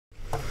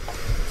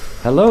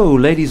Hello,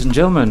 ladies and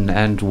gentlemen,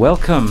 and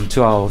welcome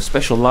to our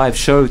special live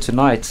show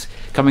tonight,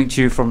 coming to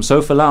you from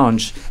Sofa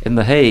Lounge in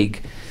The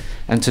Hague.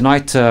 And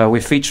tonight we're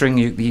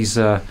featuring these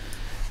guys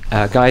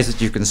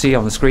that you can see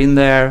on the screen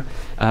there.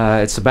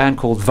 It's a band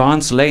called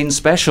Vance Lane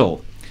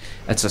Special.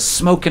 It's a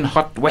smoking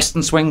hot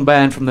Western swing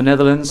band from the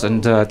Netherlands,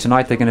 and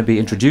tonight they're going to be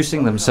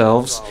introducing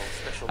themselves,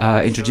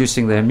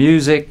 introducing their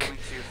music.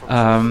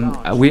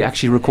 We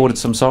actually recorded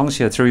some songs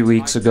here 3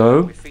 weeks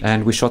ago,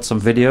 and we shot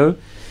some video.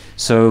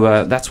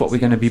 So that's what we're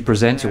going to be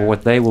presenting, or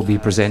what they will be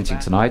presenting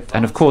tonight.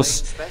 And of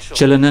course,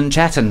 chillin' and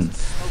chatting.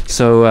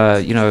 So,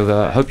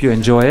 hope you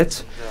enjoy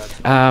it.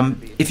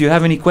 If you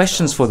have any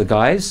questions for the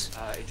guys,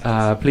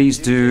 please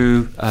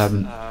do,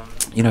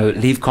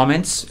 leave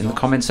comments in the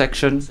comment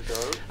section.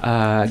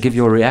 Give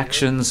your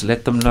reactions,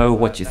 let them know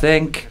what you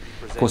think.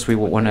 Of course, we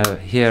want to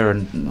hear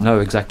and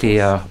know exactly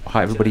how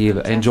everybody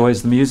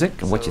enjoys the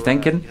music and what you're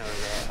thinking.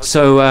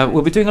 So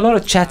we'll be doing a lot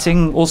of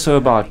chatting also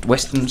about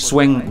Western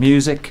swing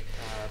music.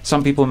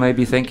 Some people may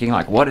be thinking,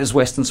 like, what is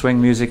Western swing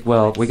music?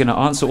 Well, we're going to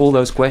answer all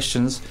those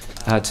questions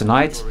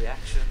tonight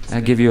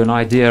and give you an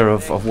idea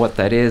of what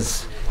that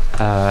is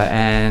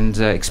and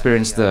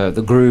experience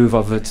the groove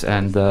of it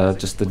and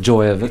just the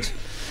joy of it.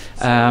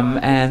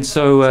 And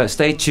so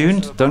stay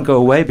tuned, don't go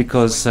away,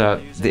 because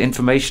the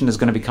information is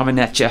going to be coming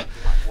at you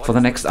for the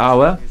next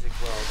hour.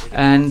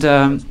 And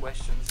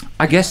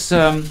I guess,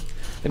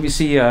 let me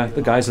see,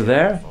 the guys are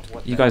there.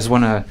 You guys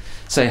want to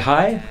say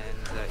hi?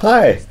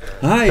 Hi.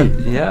 Hi.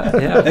 Yeah.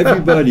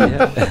 Everybody.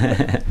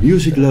 Yeah.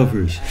 Music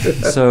lovers.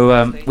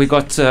 So we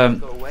got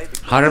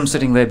Harm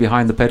sitting there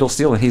behind the pedal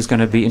steel, and he's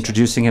going to be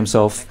introducing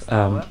himself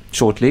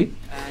shortly.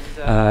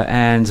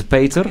 And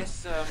Peter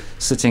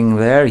sitting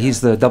there,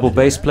 he's the double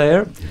bass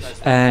player.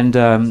 And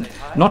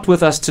not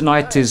with us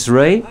tonight is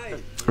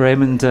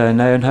Raymond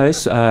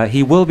Neuenhuis.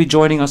 He will be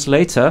joining us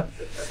later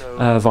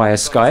via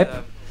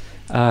Skype.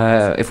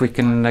 If we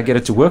can get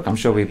it to work, I'm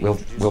sure we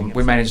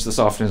managed this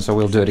afternoon, so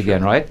we'll do it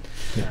again, right?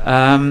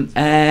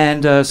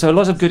 Yeah. So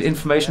lots of good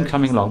information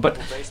coming along. But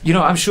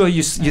I'm sure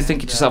you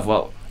think to yourself,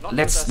 well,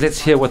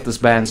 let's hear what this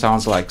band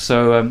sounds like.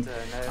 So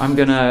I'm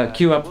gonna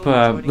cue up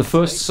the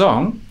first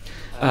song,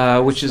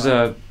 which is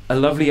a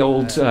lovely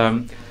old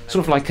sort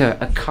of like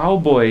a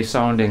cowboy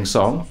sounding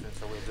song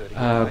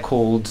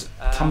called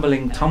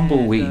Tumbling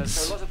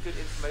Tumbleweeds.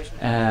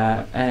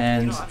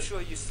 And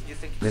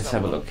let's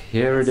have a look.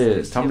 Here it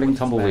is, Tumbling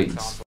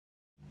Tumbleweeds.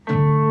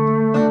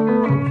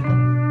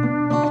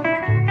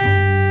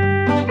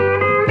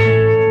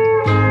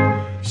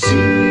 See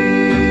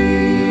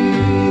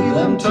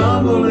them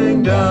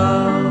tumbling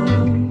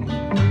down,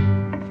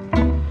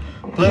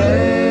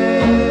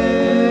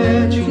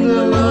 pledging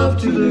their love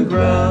to the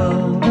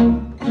ground.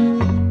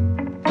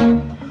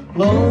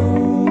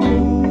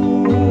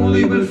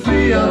 Lonely but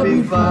free I'll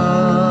be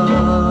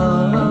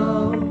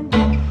found,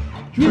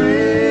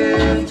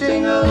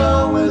 drifting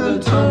along with a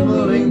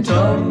tumbling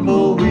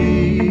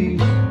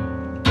tumbleweed.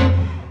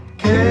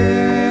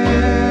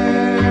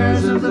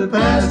 Cares of the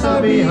past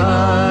are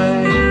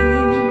behind,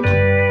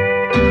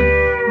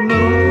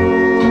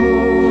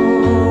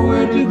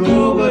 nowhere to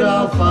go but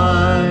I'll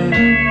find,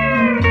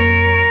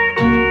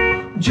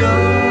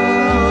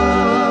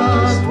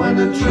 just when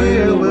the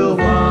trail will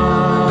wind,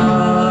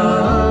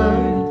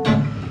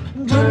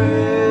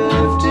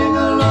 drifting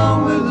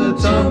along with the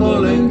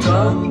tumbling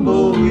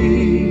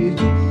tumbleweed.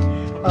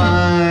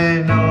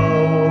 I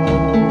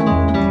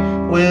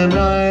know when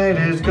night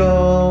is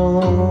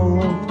gone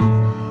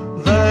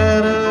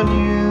that a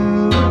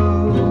new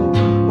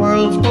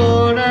world's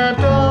born at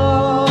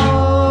dawn.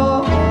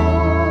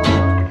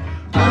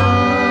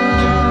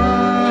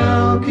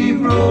 I'll keep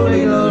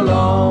rolling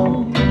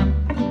along,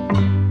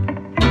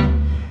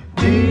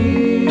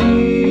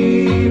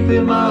 deep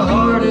in my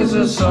heart is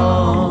a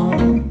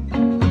song.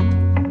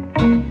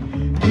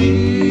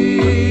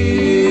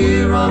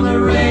 Here on the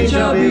range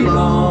I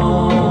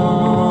belong,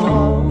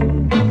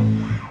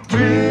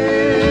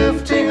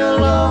 drifting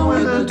along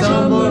with the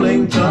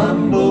tumbling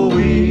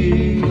tumbleweeds.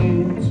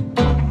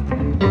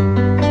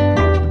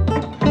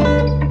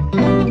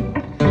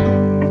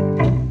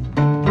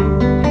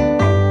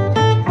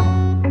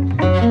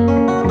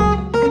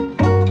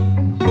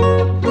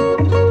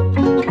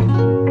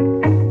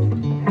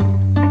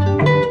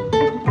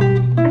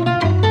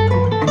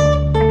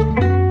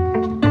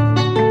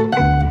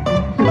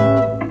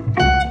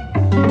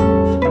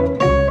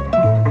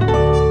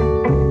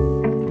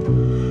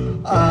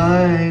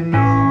 I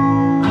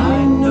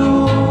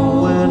know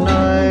when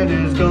night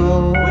is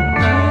gone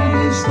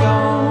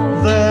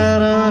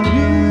that a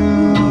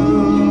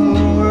new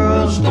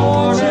world's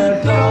born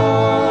at dawn.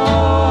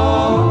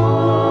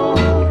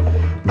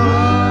 I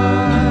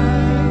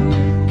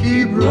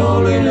keep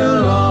rolling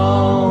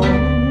along,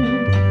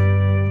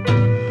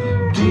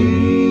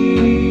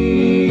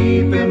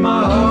 deep in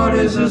my heart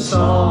is a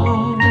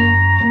song.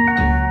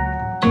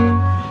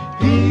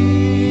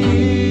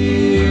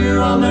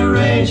 Here on the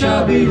range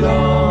I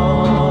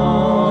belong,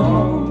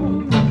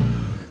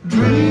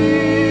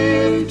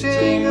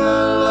 drifting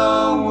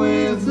along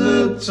with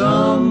the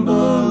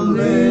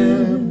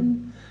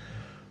tumbling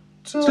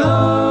Yeah,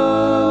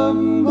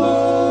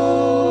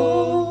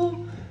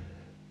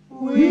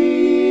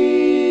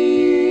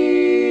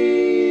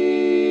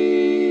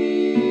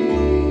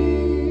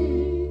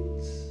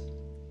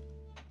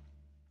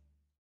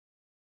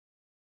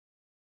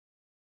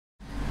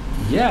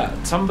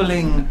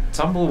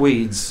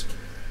 tumbleweeds.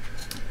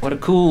 What a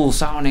cool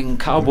sounding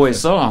cowboy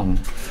song.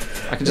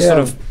 I can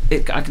just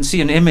I can see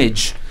an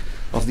image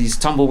of these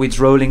tumbleweeds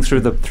rolling through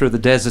the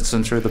deserts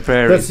and through the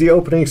prairies. That's the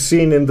opening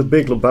scene in The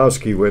Big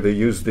Lebowski where they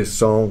use this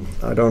song.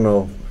 I don't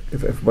know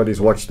if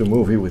everybody's watched the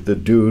movie with the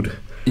dude.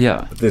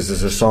 Yeah. This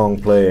is a song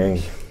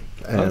playing,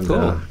 and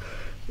cool.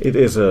 It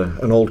is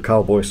an old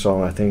cowboy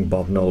song. I think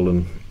Bob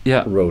Nolan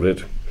wrote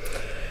it.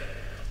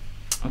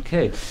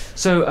 Okay,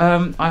 so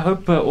I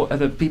hope the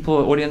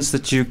audience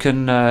that you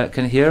can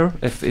hear.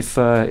 If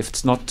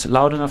it's not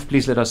loud enough,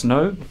 please let us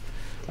know.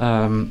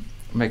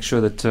 Make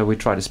sure that we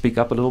try to speak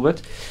up a little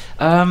bit.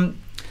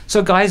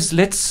 So, guys,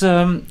 let's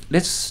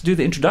do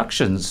the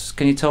introductions.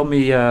 Can you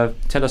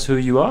tell us who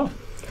you are?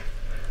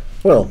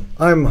 Well,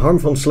 I'm Harm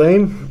van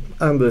Sleen.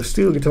 I'm the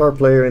steel guitar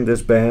player in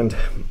this band,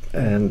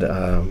 and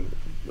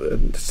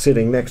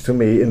sitting next to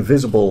me,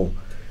 invisible,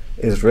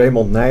 is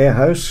Raymond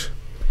Nijenhuis.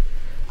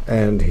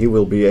 And he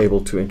will be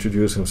able to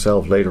introduce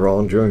himself later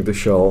on during the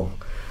show.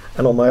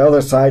 And on my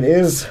other side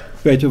is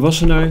Peter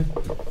Wassenaar.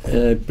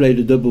 I play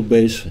the double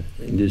bass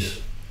in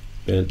this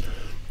band.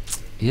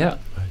 Yeah,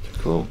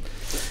 cool.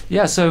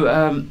 Yeah,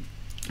 so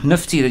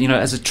Nifty,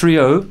 as a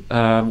trio,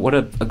 what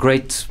a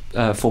great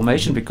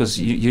formation, because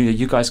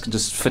you guys can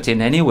just fit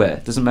in anywhere.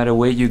 It doesn't matter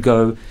where you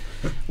go,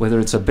 whether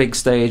it's a big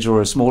stage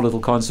or a small little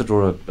concert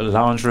or a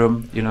lounge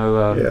room.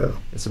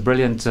 It's a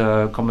brilliant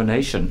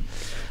combination.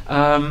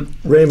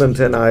 Raymond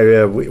and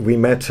I, we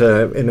met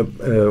in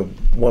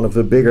one of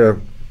the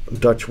bigger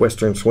Dutch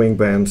Western swing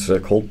bands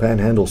called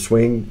Panhandle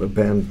Swing, a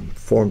band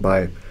formed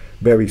by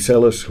Barry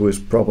Sellers, who is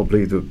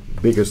probably the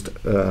biggest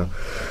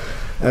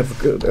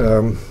advocate,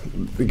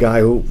 the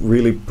guy who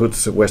really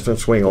puts Western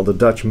swing on the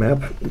Dutch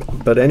map.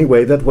 But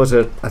anyway, that was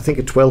I think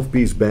a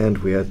 12-piece band.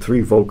 We had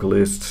 3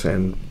 vocalists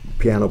and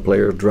piano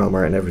player,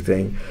 drummer, and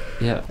everything.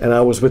 Yeah. And I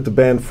was with the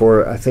band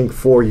for I think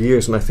 4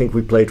 years, and I think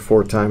we played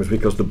 4 times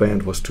because the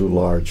band was too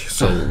large.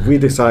 So we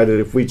decided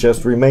if we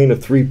just remain a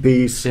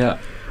 3-piece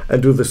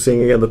and do the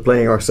singing and the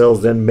playing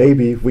ourselves, then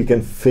maybe we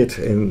can fit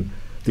in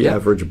the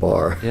average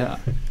bar. Yeah.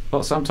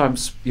 Well,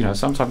 sometimes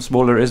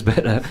smaller is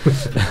better.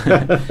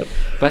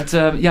 But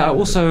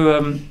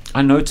also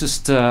I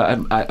noticed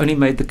I only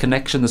made the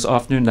connection this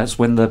afternoon. That's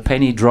when the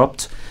penny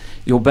dropped.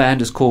 Your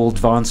band is called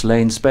Vance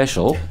Lane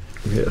Special.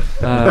 Yeah.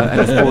 And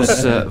of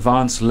course,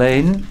 Vance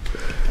Lane.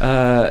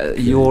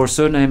 Your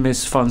surname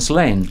is Vance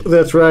Lane.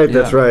 That's right. Yeah.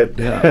 That's right.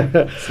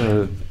 Yeah.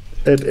 So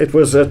it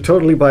was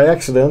totally by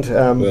accident.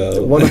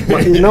 One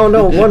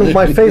of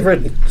my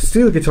favorite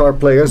steel guitar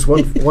players,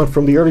 one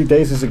from the early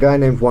days, is a guy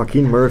named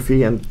Joaquin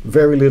Murphy, and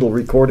very little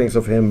recordings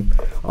of him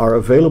are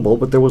available.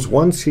 But there was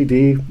one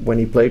CD when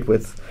he played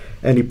with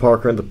Andy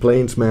Parker and the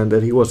Plainsman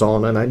that he was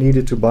on, and I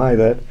needed to buy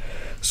that.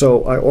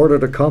 So I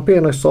ordered a copy,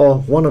 and I saw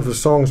one of the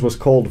songs was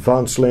called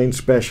Vance Lane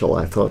Special.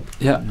 I thought,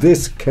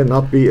 this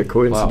cannot be a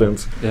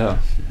coincidence. Wow. Yeah,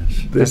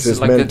 this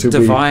is like meant a to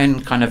divine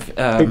kind of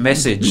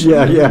message.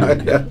 Yeah.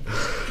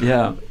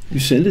 You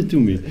send it to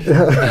me.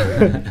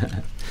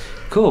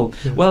 Cool.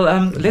 Well,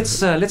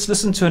 let's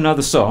listen to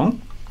another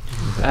song.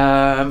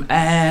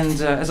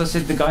 And as I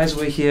said, the guys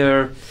were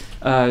here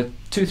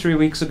 2-3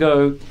 weeks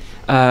ago,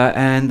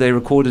 and they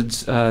recorded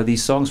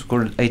these songs.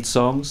 Recorded 8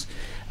 songs.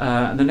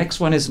 And the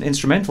next one is an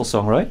instrumental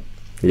song, right?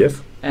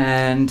 Yes.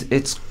 And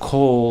it's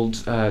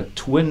called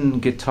Twin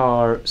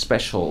Guitar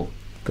Special.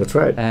 That's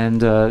right.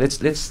 And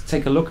let's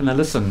take a look and a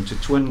listen to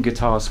Twin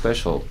Guitar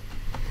Special.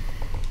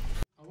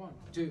 1,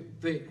 2,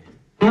 3.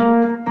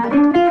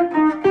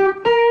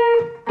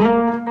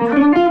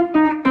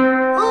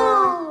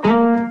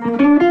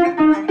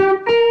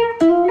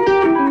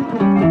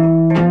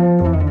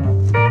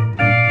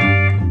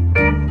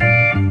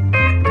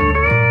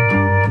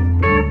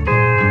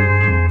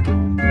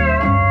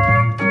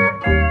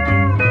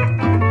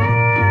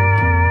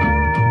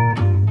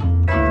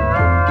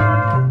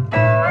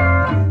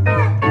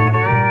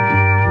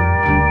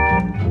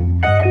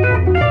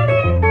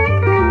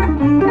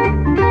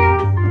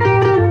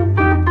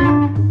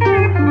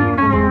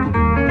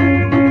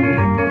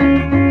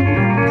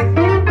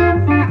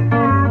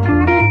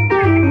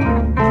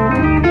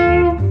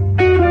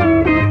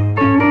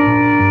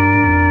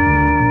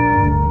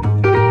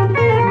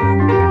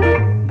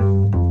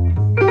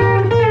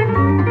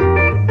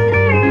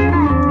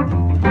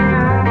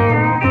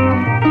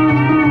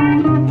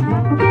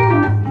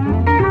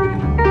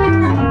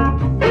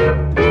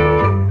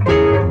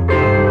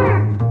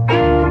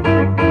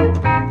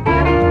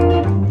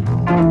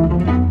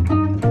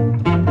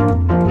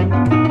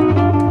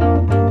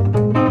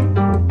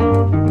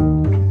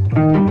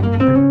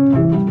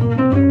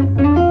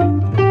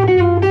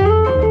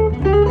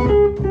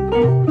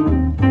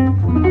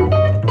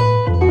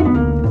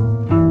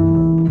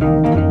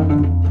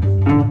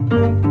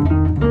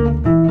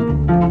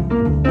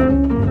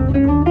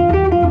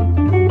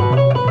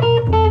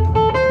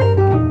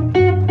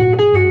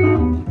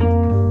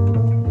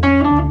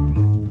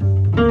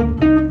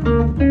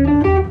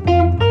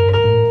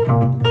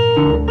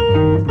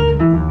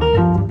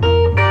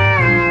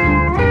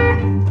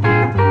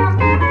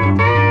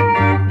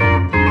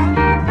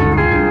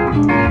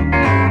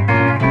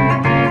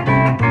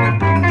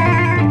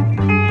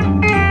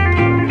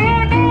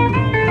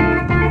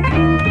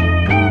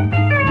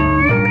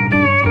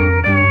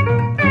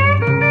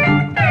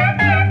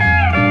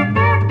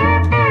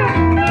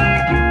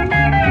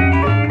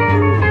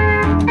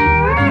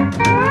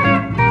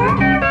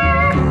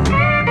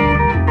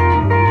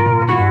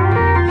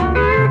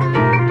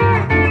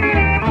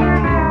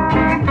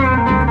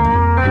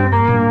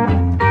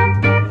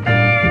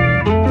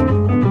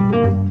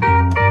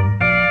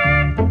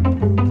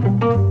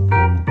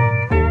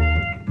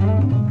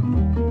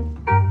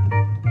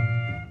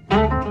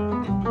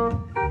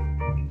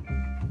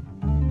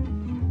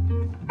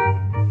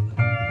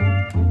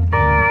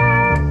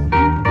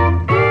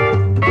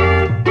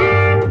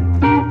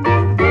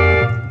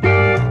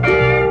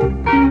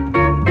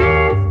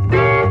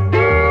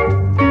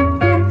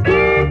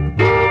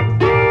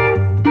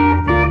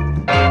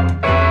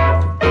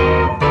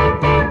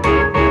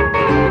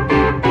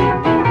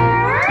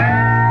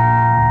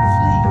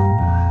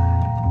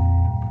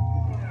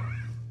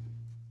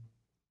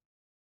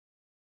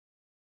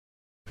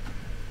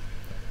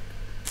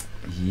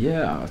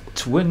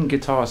 twin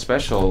guitar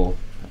special.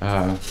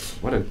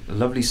 What a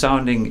lovely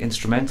sounding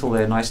instrumental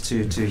there. Nice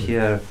to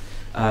hear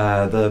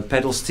the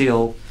pedal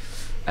steel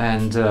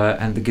and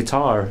the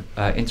guitar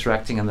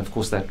interacting, and of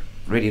course that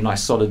really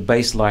nice solid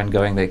bass line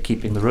going there,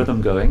 keeping the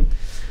rhythm going.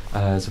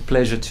 It's a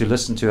pleasure to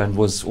listen to, and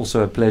was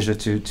also a pleasure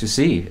to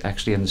see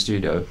actually in the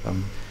studio.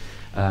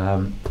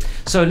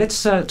 So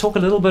let's talk a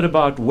little bit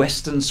about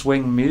Western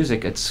swing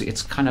music.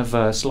 It's kind of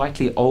a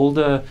slightly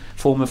older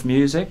form of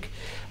music,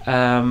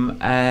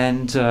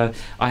 and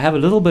I have a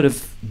little bit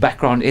of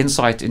background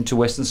insight into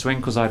Western swing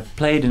because I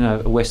played in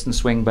a Western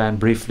swing band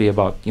briefly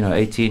about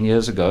 18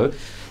 years ago,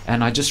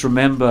 and I just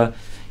remember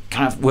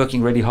kind of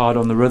working really hard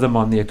on the rhythm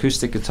on the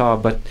acoustic guitar,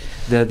 but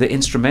the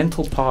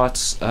instrumental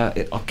parts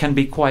can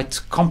be quite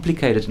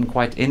complicated and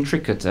quite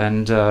intricate,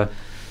 and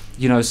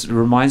it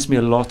reminds me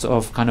a lot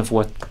of kind of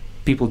what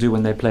people do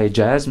when they play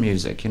jazz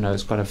music.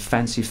 It's kind of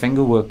fancy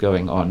finger work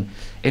going on,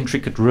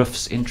 intricate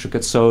riffs,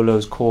 intricate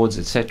solos, chords,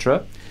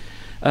 etc.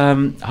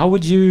 How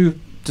would you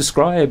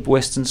describe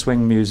Western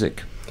swing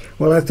music?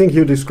 Well, I think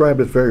you described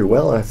it very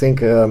well. I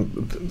think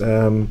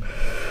the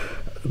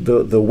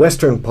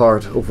Western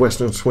part of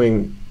Western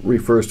swing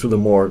refers to the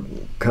more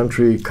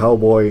country,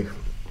 cowboy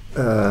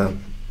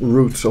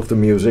roots of the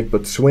music,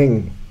 but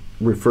swing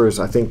refers,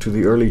 I think, to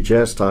the early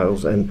jazz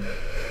styles, and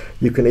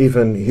you can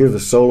even hear the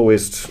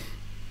soloists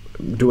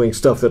doing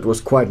stuff that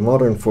was quite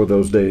modern for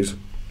those days.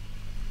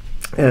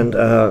 And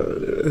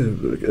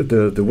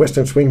the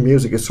Western swing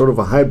music is sort of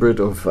a hybrid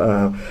of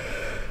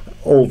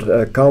old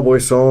cowboy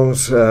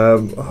songs,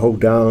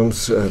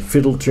 hoedowns,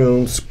 fiddle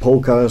tunes,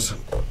 polkas,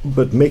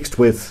 but mixed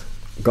with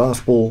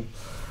gospel,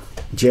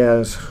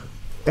 jazz,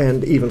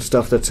 and even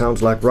stuff that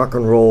sounds like rock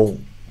and roll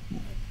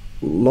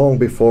long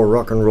before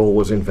rock and roll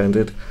was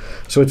invented.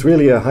 So it's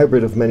really a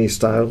hybrid of many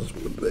styles.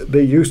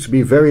 There used to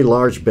be very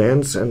large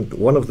bands, and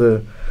one of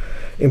the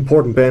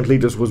important band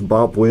leaders was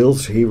Bob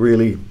Wills. He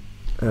really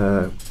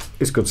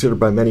is considered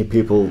by many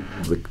people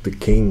the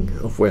king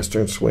of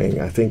Western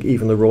swing. I think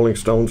even the Rolling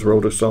Stones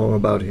wrote a song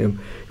about him.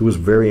 He was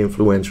very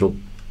influential.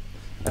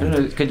 I don't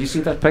know. Can you see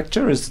that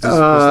picture? Was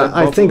that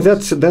I think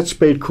that's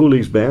Spade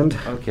Cooley's band.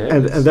 Okay.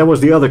 And that was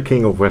the other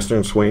king of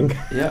Western swing.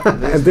 Yeah.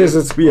 And this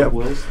is Bob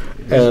Wills.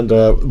 And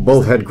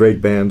both had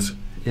great bands.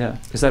 Yeah.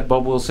 Is that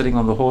Bob Wills sitting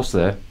on the horse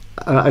there?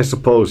 I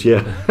suppose,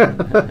 yeah.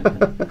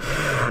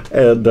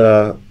 And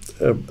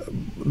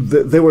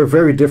they were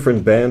very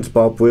different bands.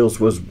 Bob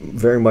Wills was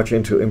very much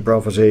into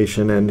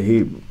improvisation, and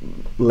he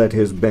let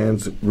his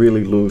bands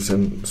really loose.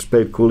 And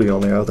Spade Cooley,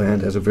 on the other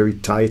hand, has a very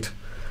tight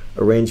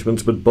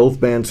arrangements, but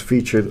both bands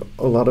featured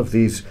a lot of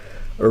these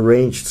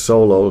arranged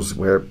solos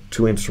where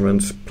two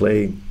instruments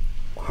play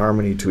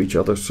harmony to each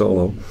other's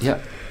solo. Yeah.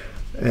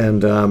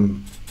 And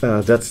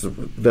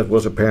that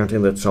was apparent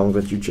in that song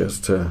that you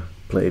just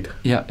played.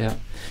 Yeah, yeah.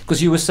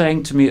 Because you were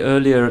saying to me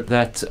earlier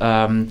that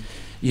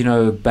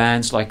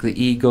bands like the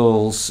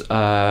Eagles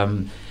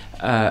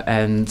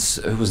and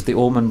it was the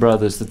Allman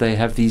Brothers, that they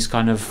have these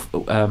kind of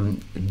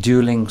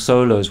dueling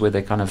solos where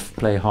they kind of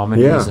play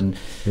harmonies, and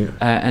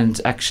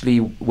actually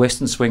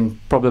Western swing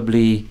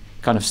probably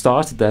kind of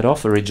started that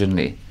off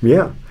originally.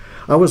 Yeah,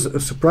 I was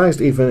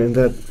surprised even in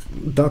that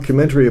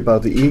documentary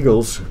about the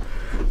Eagles,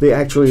 they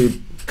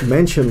actually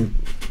mention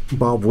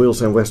Bob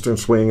Wills and Western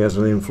swing as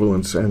an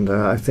influence, and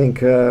I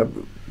think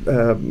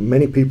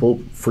many people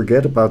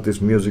forget about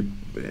this music.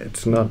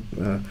 It's not.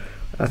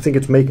 I think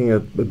it's making a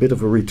bit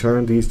of a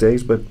return these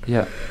days, but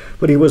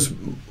he was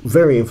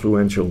very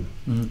influential.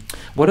 Mm.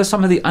 What are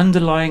some of the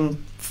underlying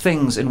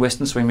things in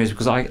Western swing music?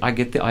 Because I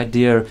get the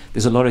idea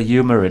there's a lot of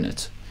humor in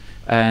it,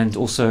 and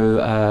also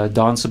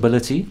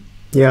danceability.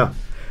 Yeah,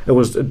 it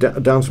was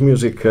dance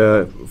music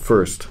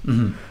first.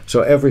 Mm-hmm.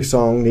 So every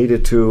song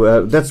needed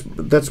to.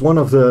 That's one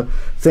of the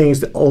things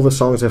that all the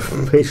songs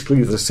have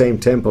basically the same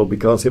tempo,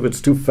 because if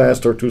it's too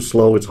fast or too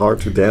slow, it's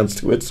hard to dance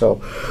to it. So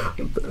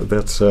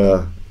that's.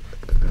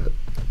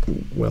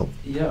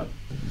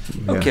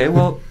 Okay,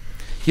 well,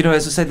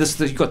 as I said,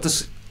 you've got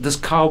this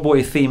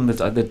cowboy theme that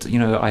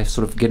I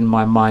sort of get in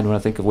my mind when I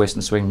think of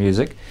Western swing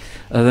music.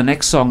 The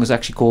next song is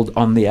actually called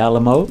 "On the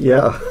Alamo."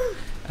 Yeah,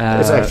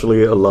 it's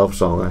actually a love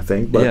song, I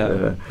think.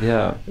 But,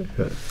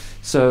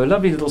 So a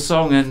lovely little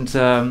song, and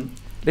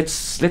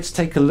let's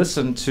take a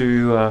listen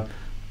to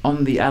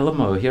 "On the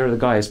Alamo." Here are the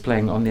guys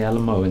playing "On the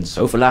Alamo" in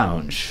Sofa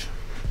Lounge.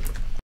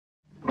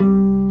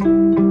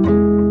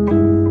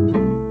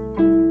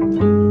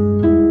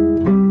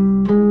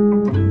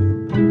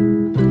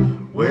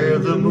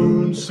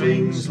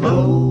 Swings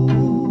low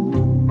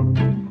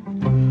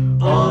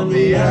on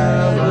the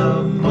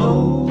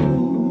Alamo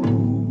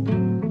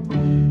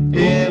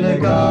in a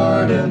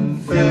garden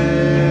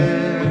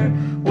fair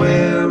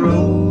where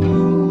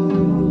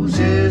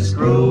roses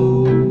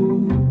grow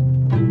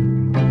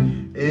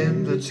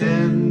in the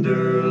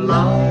tender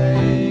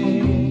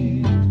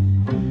light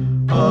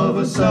of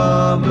a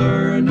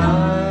summer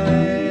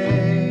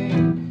night.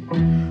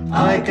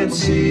 I can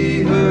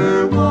see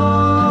her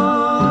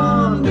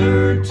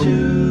wander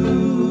to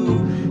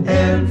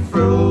and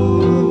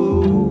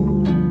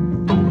fro,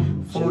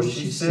 for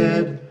she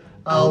said,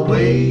 I'll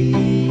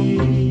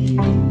wait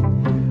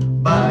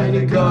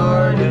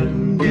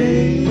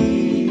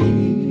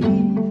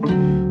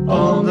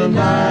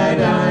night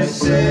I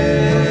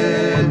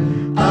said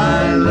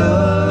I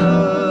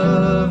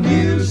love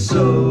you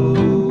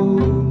so,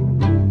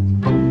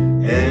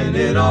 and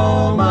in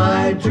all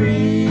my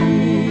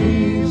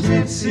dreams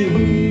it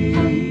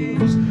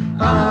seems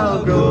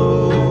I'll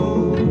go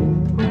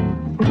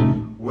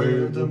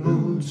where the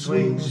moon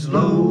swings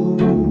low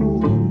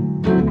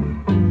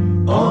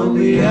on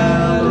the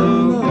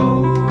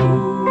Alamo.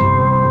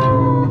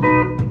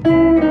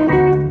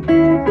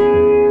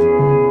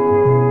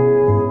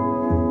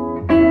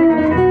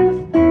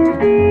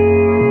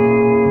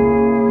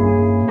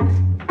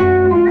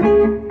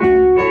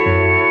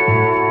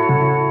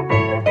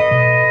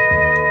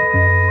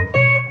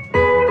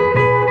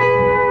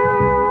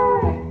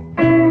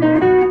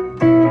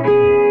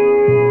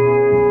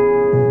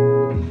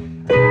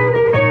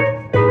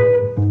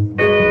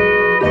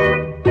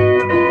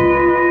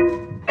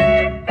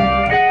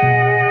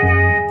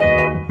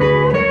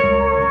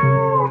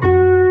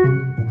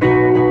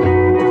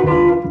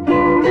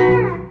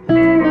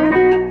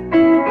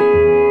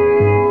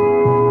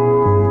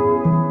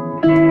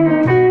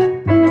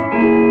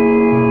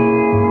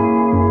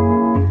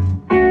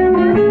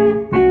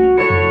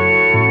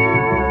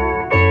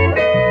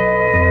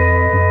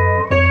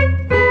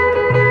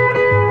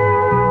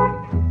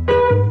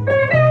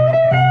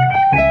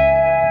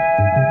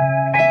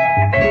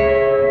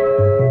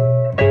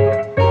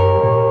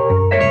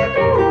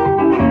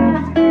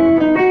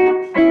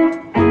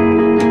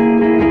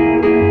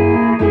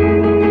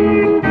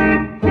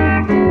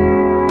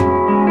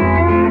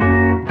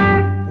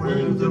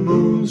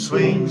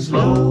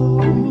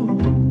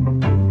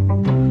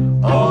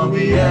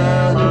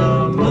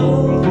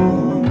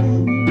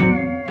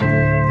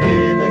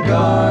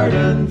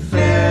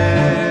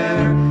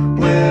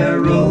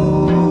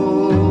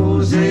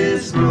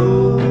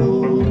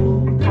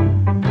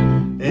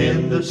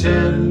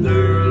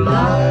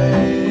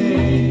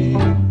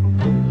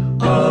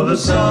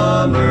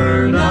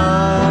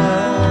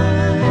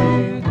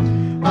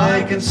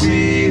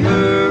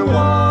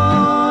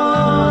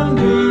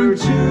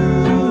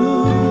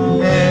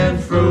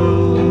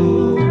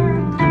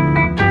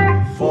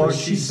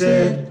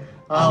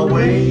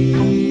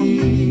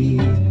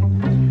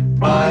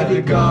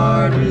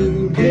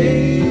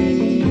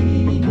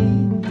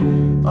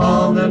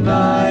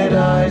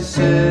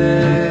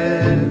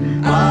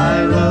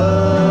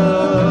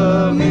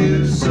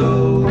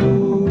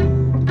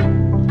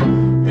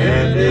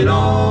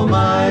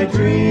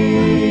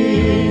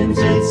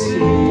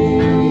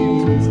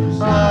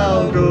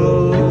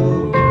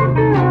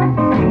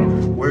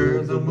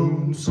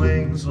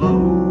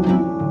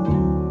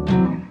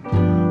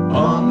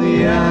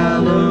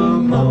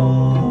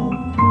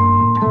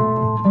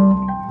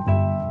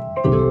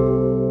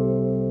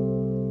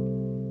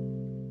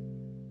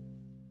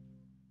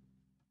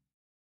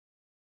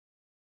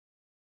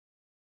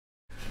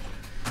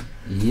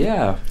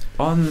 Yeah,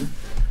 on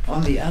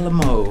the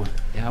Alamo.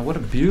 Yeah, what a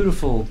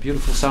beautiful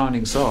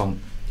sounding song.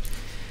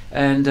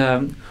 And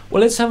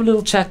well, let's have a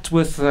little chat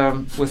with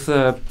Peter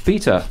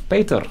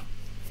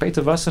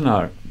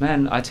Wassenaar.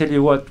 Man, I tell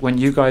you what, when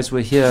you guys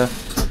were here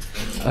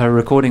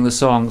recording the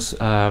songs,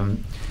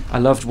 I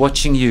loved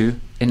watching you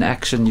in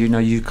action. You know,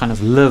 you kind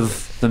of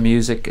live the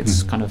music.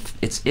 It's kind of,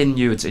 it's in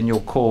you, it's in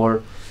your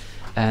core,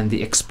 and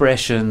the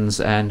expressions,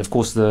 and of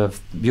course the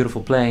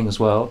beautiful playing as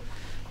well.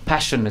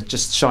 Passion, it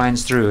just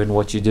shines through in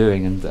what you're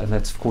doing, and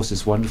that's of course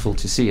is wonderful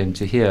to see and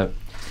to hear.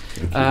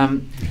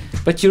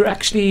 But you're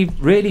actually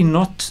really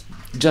not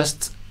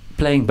just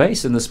playing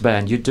bass in this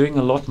band. You're doing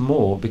a lot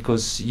more,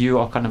 because you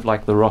are kind of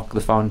like the rock,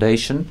 the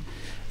foundation.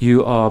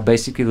 You are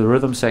basically the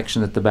rhythm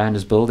section that the band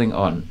is building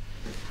on,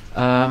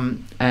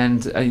 and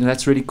you know,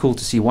 that's really cool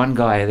to see one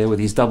guy there with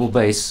his double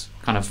bass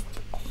kind of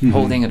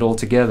holding it all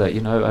together.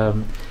 You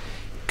know,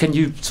 can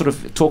you sort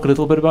of talk a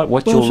little bit about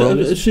what your role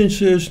is? Since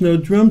there's no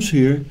drums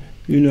here,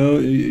 you know,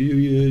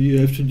 you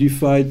have to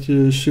divide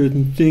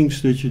certain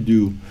things that you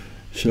do,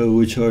 so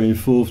which are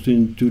involved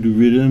into the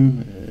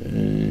rhythm,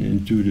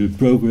 into the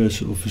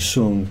progress of a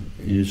song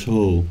in its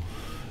whole.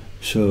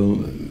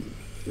 So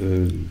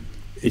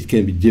it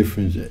can be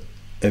different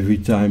every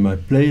time I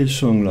play a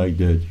song like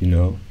that, you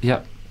know.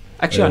 Yeah,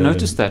 actually I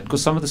noticed that,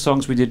 because some of the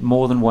songs we did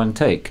more than one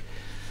take,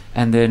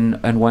 and then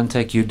in one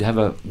take you'd have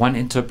one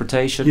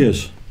interpretation.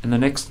 Yes. In the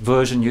next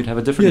version you'd have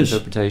a different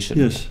interpretation.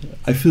 Yes,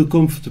 I feel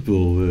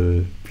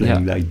comfortable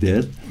playing like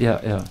that. Yeah,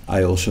 yeah.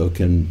 I also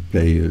can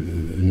play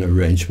an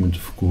arrangement,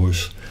 of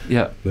course.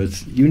 Yeah.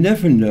 But you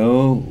never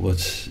know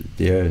what's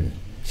there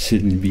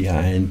sitting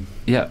behind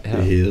the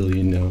hill,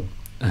 you know,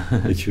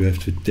 that you have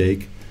to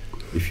take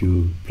if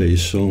you play a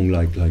song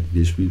like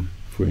this,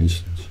 for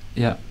instance.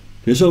 Yeah.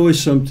 There's always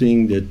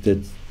something that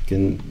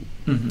can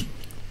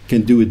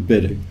do it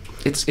better.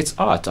 It's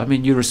art. I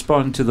mean, you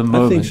respond to the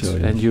moment, so,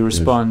 and you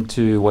respond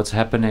to what's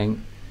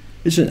happening.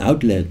 It's an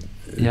outlet.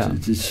 Yeah.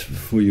 It's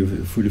for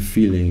the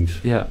feelings.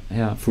 Yeah,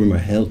 yeah. For my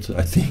health,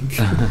 I think.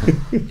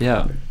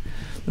 Yeah.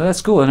 No,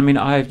 that's cool. And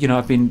I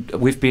mean,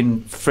 we've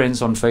been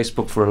friends on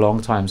Facebook for a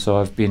long time, so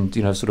I've been,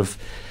 you know, sort of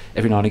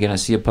every now and again I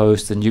see a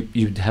post, and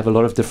you have a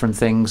lot of different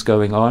things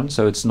going on.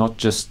 So it's not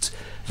just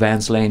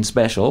Vance Lane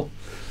Special.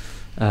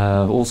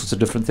 All sorts of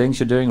different things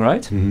you're doing,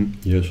 right?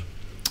 Yes.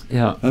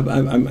 Yeah.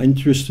 I'm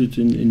interested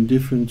in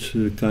different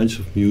kinds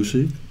of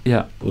music.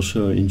 Yeah.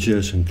 Also in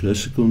jazz and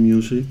classical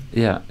music.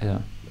 Yeah,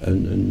 yeah.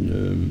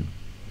 And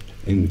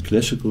in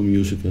classical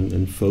music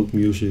and folk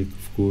music,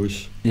 of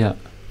course. Yeah.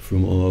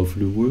 From all over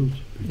the world.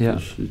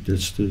 Because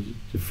that's the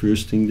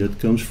first thing that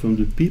comes from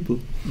the people.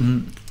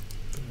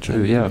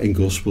 True, yeah. And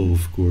gospel,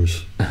 of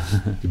course.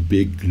 The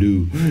big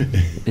glue.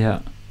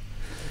 Yeah.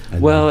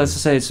 Well, as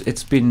I say,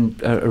 it's been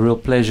a real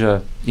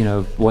pleasure,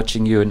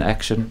 watching you in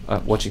action,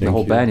 watching the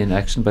whole band in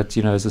action. But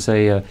as I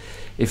say,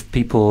 if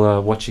people are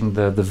watching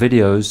the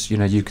videos,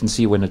 you can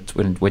see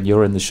when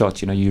you're in the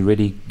shot, you're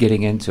really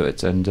getting into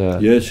it. And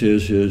yes. I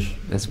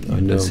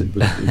know,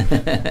 but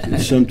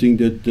it's something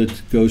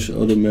that goes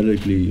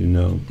automatically,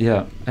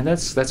 Yeah, and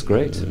that's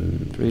great.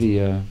 Really,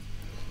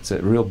 it's a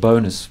real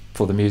bonus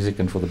for the music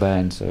and for the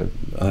band. So,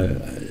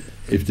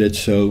 if that's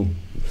so.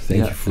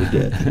 Thank you for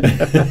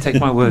that. Take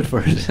my word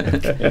for it.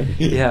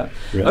 Yeah.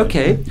 Right.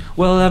 Okay.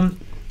 Well,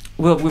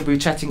 we'll be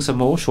chatting some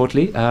more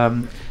shortly.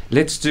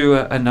 Let's do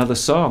another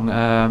song.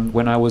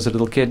 When I was a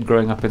little kid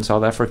growing up in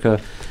South Africa,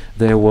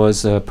 there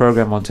was a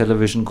program on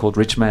television called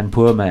Rich Man,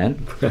 Poor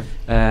Man,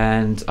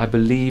 and I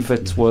believe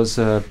it was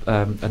a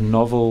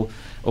novel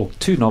or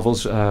two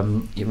novels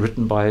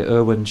written by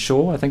Irwin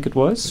Shaw. I think it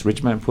was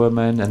Rich Man, Poor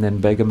Man, and then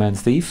Beggar Man,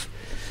 Thief.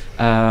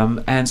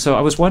 And so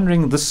I was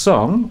wondering, the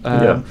song,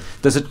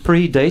 does it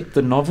predate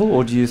the novel,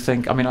 or do you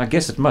think, I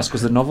guess it must,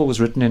 because the novel was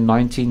written in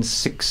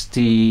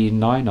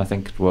 1969, I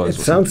think it was.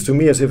 It sounds to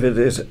me as if it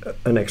is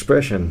an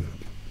expression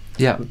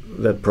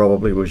that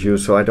probably was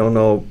used, so I don't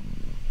know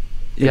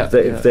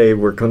if they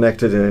were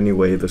connected in any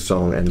way, the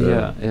song and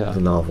the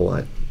novel.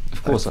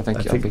 Of course, I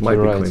think it might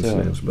you're be right,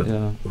 coincidence, but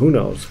who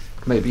knows?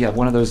 Maybe,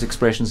 one of those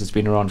expressions that's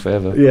been around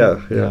forever.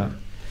 Yeah.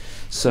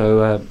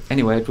 So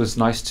anyway, it was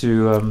nice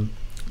to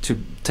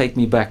take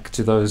me back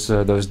to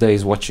those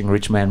days watching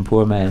Rich Man,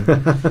 Poor Man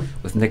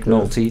with Nick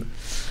Nolte.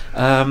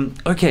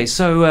 Okay,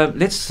 so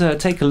let's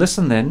take a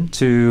listen then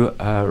to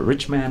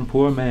Rich Man,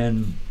 Poor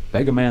Man,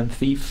 Beggar Man,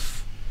 Thief.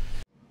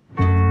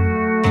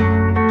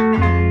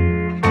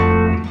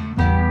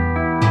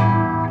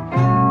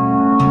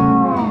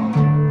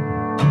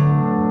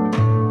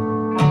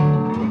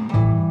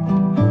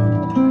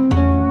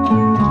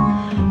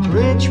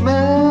 Rich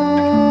man,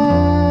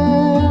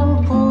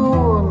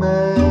 poor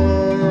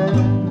man,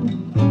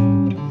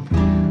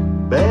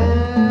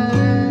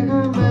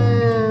 beggar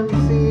man,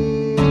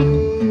 thief.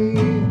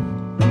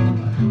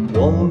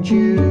 Won't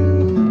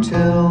you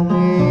tell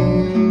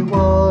me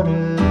what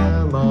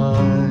am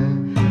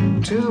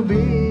I to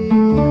be?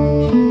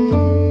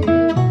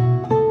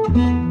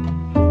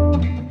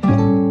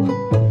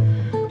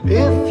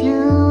 If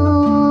you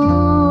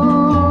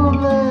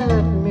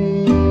let me,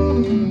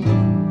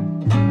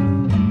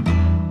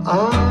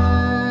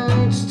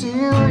 I'd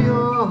steal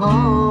your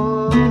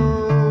heart.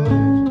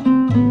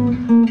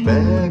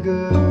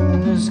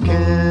 Beggars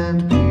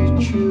can't be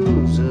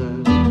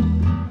choosers,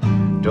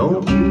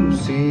 don't you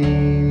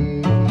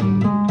see?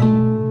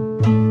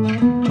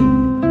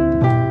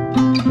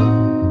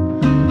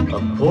 A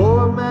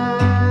poor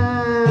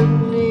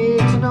man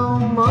needs no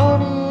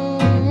money,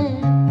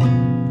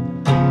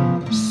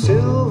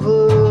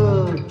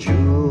 silver,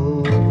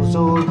 jewels,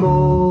 or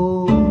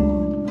gold,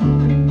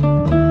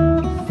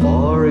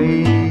 for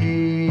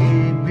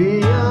he'd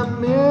be a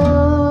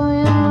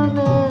millionaire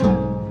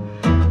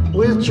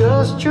with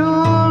just your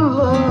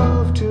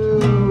love to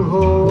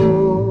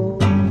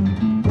hold.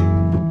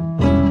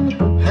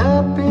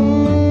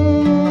 Happy,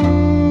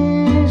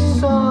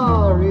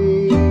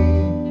 sorry,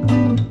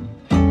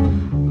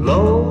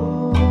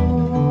 lonely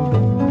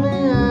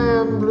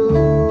and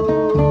blue.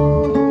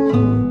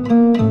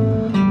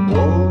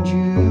 Won't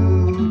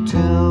you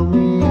tell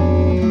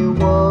me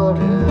what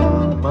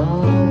am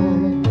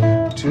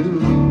I to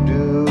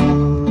do?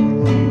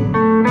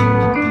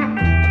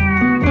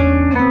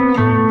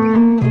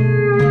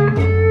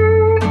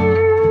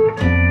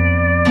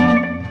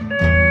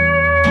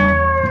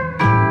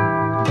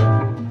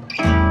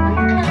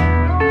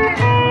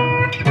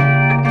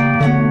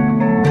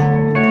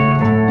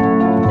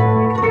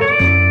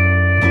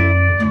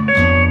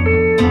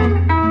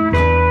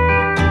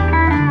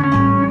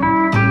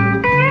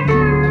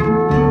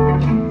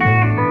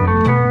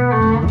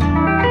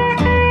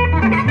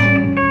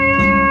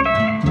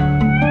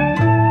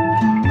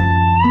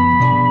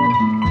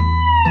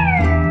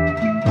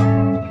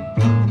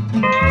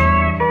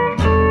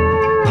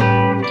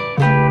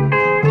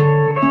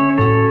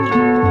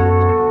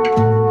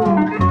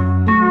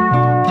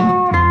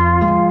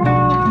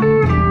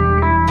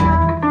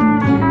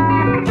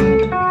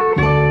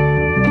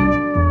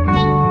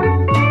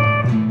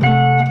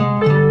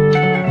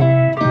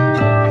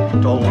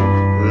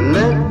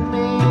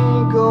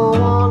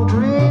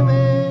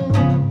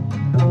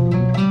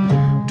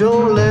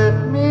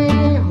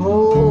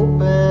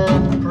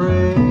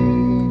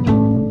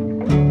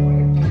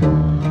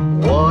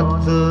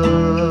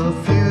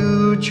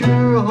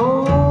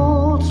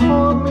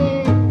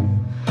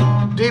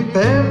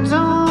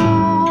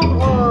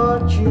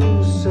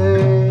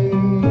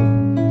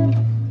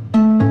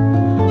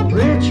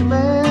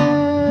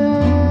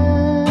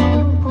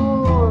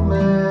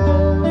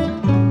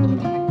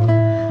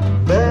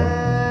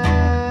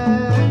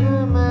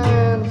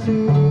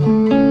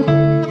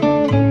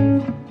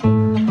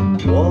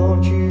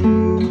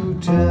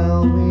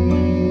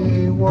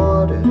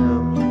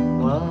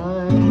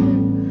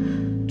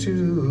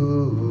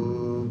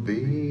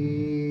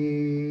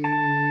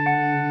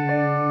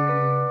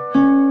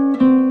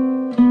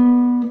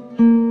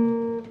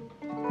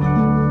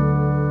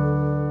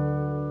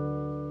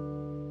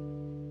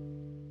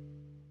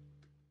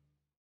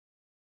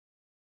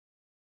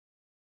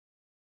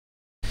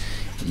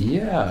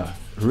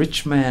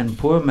 Rich Man,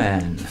 Poor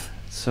Man.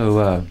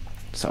 So,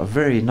 so a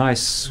very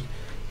nice,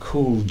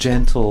 cool,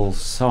 gentle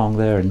song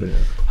there. And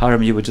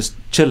Hiram, you were just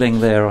chilling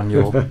there on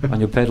your on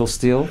your pedal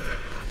steel.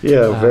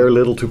 Yeah, very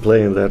little to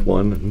play in that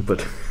one,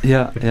 but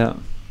yeah.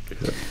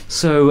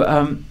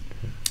 So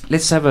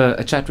let's have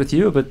a chat with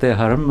you a bit there,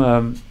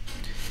 Hiram.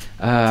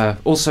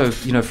 Also,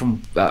 you know,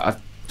 from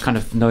I've kind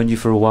of known you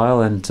for a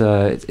while, and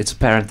it's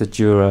apparent that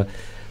you're a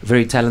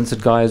very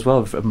talented guy as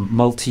well, a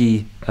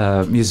multi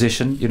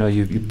musician. You know,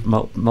 you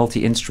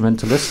multi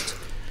instrumentalist,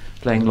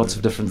 playing lots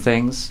of different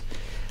things.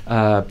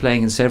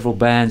 Playing in several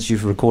bands.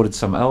 You've recorded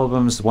some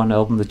albums. The one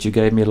album that you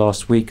gave me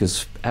last week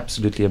is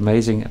absolutely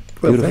amazing,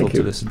 beautiful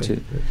to listen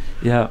to.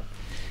 Yeah,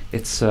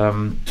 it's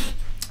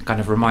kind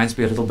of reminds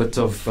me a little bit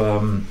of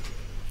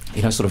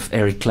you know, sort of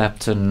Eric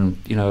Clapton.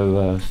 You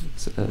know,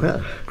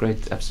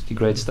 great, absolutely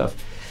great stuff.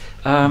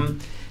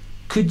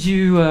 Could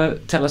you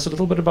tell us a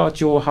little bit about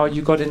how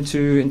you got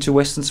into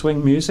Western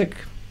swing music?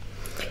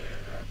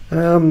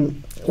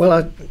 Well,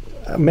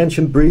 I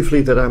mentioned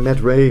briefly that I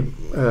met Ray,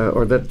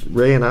 or that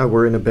Ray and I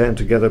were in a band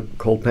together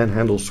called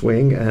Panhandle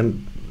Swing,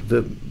 and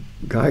the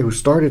guy who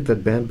started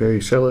that band,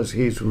 Barry Sellers,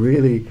 he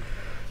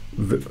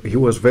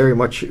was very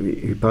much,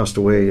 he passed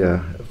away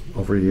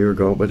over a year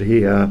ago, but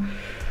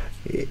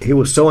he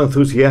was so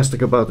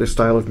enthusiastic about this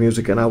style of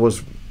music, and I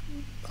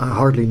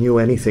hardly knew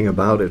anything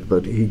about it,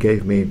 but he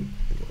gave me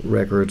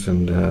records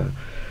and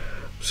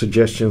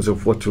suggestions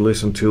of what to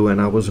listen to,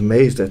 and I was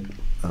amazed at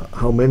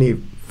how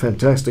many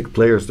fantastic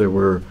players there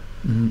were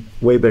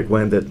way back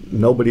when that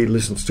nobody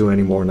listens to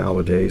anymore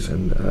nowadays.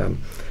 And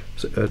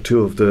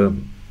two of the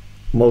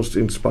most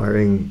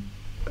inspiring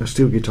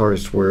steel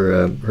guitarists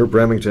were Herb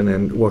Remington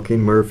and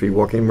Joaquin Murphy.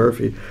 Joaquin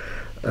Murphy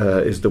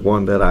is the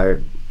one that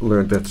I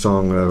learned that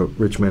song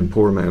Rich Man,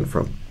 Poor Man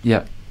from.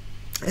 Yeah.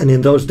 And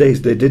in those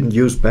days they didn't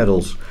use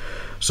pedals.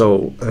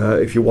 So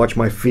if you watch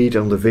my feet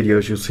on the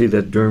videos, you'll see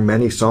that during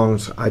many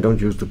songs I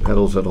don't use the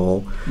pedals at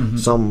all.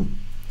 Some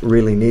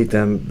really need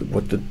them.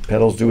 What the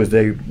pedals do is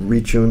they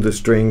retune the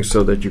strings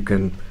so that you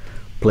can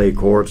play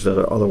chords that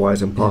are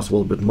otherwise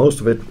impossible, but most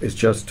of it is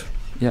just...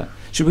 Yeah.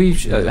 Should we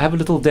have a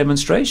little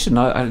demonstration?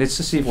 Let's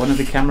just see if one of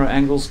the camera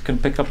angles can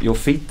pick up your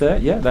feet there.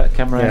 Yeah, that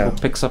camera angle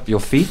picks up your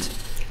feet.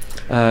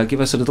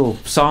 Give us a little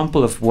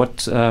sample of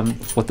what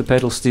the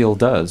pedal steel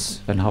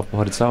does and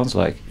what it sounds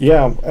like.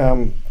 Yeah,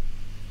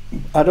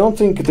 I don't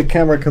think the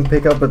camera can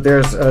pick up, but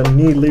there's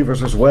knee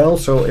levers as well.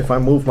 So if I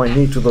move my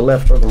knee to the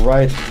left or the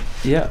right,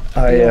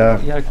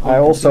 I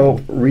also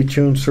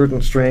retune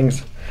certain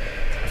strings.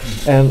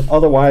 And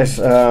otherwise,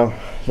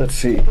 let's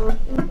see.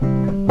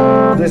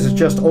 This is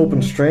just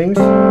open strings.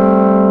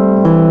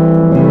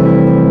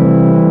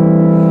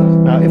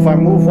 Now, if I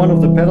move one of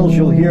the pedals,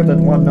 you'll hear that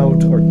one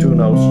note or two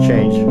notes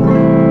change.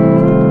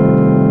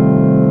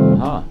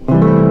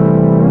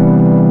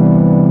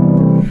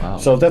 Wow.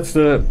 So that's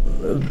the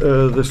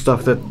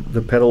stuff that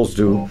the pedals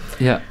do.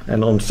 Yeah.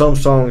 And on some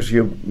songs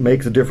you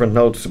make the different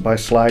notes by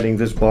sliding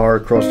this bar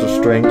across the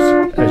strings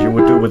as you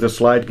would do with a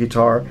slide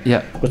guitar.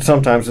 Yeah. But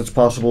sometimes it's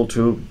possible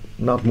to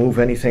not move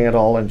anything at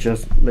all and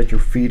just let your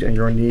feet and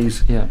your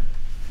knees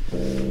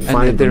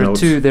find the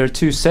notes. There are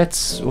two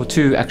sets or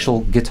two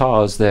actual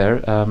guitars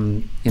there.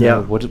 You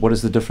know, what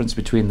is the difference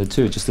between the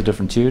two? Just a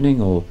different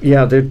tuning, or?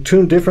 Yeah, they're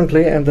tuned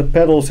differently and the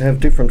pedals have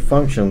different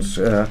functions.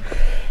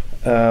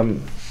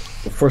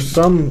 For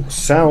some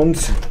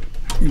sounds,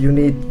 you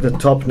need the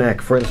top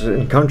neck. For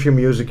instance, in country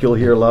music, you'll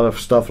hear a lot of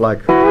stuff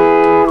like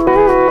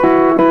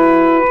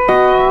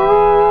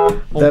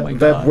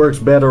that works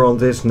better on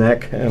this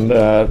neck, and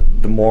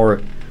the more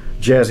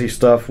jazzy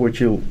stuff, which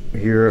you'll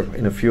hear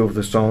in a few of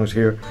the songs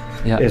here,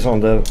 is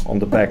on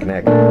the back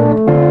neck.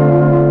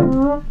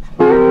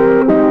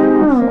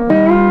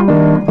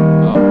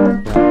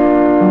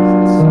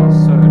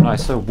 So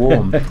nice, so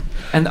warm.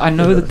 And I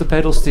know that the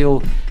pedal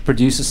steel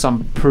produces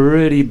some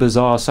pretty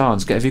bizarre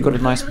sounds. Have you got a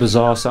nice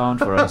bizarre sound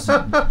for us?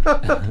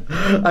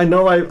 I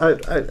know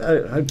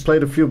I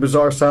played a few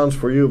bizarre sounds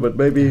for you, but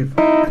maybe...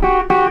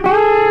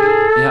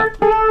 Yeah.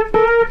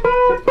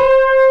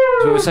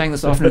 So we were saying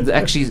this often,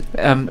 actually,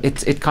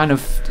 it kind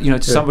of, you know,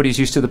 to somebody who's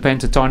used to the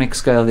pentatonic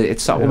scale,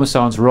 it almost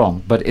sounds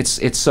wrong, but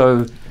it's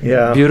so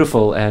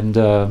beautiful, and,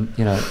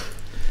 you know,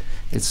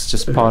 it's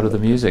just part of the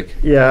music.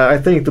 Yeah, I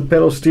think the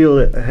pedal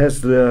steel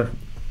has the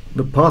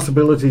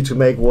possibility to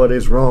make what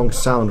is wrong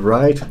sound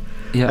right,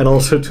 and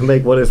also to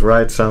make what is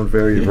right sound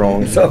very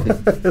wrong. So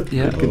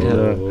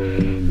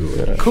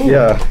cool.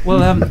 Yeah. Well,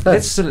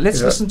 let's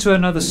listen to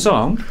another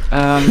song,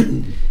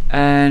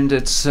 and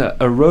it's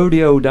a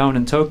rodeo down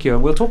in Tokyo,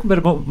 and we'll talk a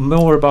bit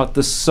more about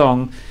this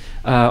song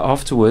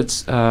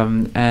afterwards.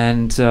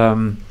 And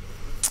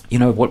you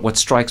know what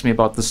strikes me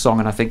about this song,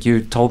 and I think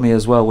you told me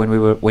as well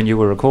when you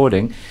were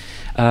recording.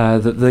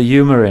 The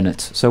humor in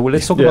it. So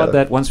let's talk about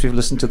that once we've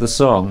listened to the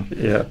song.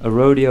 Yeah. A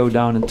rodeo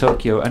down in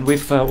Tokyo. And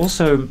we've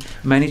also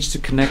managed to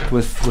connect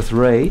with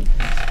Ray.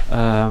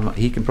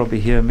 He can probably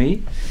hear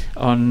me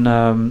on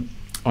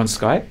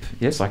Skype.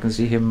 Yes, I can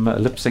see him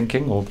lip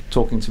syncing or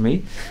talking to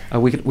me.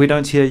 We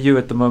don't hear you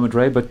at the moment,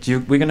 Ray, but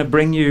we're going to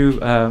bring you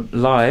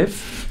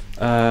live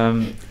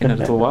in a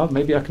little while.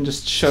 Maybe I can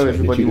just show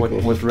everybody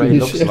what Ray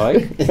looks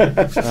like.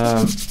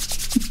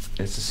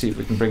 Let's see if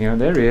we can bring him.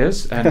 There he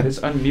is, and let's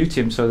unmute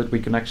him so that we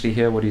can actually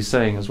hear what he's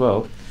saying as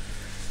well.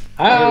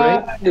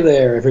 Hi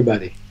there,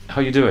 everybody.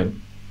 How you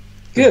doing?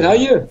 Good. How are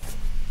you?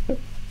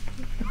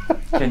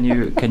 Can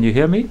you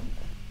hear me?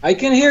 I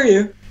can hear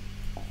you.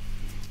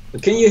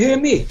 But can you hear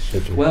me?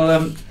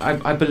 Well,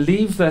 I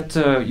believe that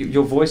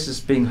your voice is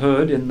being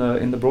heard in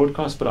the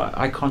broadcast, but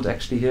I can't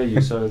actually hear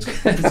you. So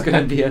it's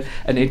going to be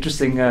an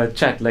interesting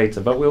chat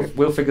later. But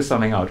we'll figure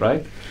something out,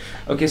 right?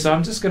 Okay, so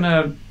I'm just going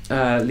to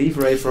leave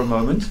Ray for a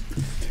moment,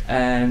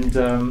 and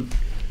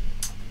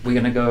we're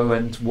going to go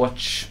and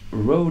watch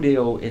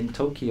Rodeo in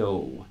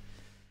Tokyo.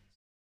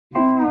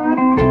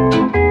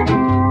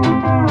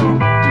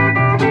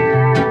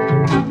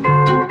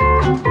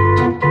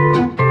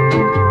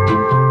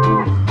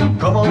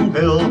 Come on,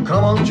 Bill,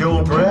 come on,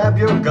 Joe, grab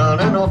your gun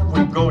and off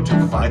we go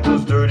to fight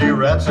those dirty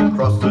rats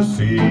across the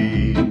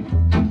sea.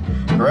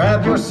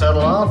 Grab your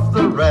saddle off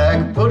the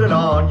rack, put it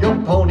on your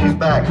pony's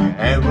back,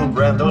 and we'll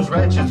brand those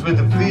ranches with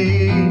a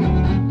V.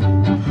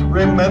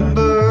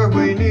 Remember,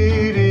 we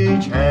need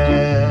each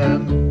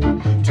hand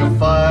to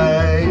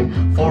fight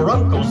for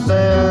Uncle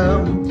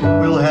Sam.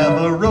 We'll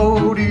have a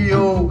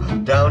rodeo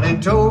down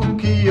in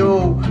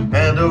Tokyo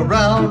and a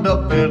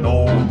roundup in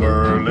old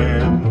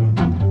Berlin.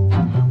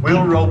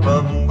 We'll rope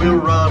 'em, we'll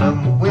run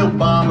 'em, we'll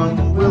bomb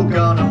 'em, we'll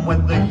gun 'em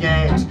when the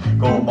Yanks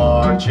go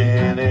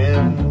marching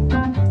in.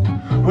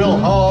 We'll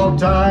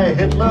hog-tie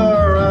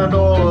Hitler and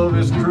all of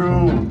his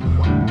crew,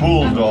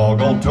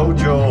 bulldog old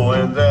Tojo,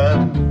 and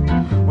then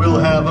we'll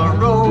have a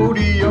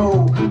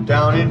rodeo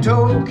down in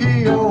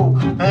Tokyo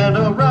and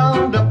a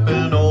roundup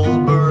in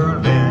old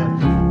Berlin.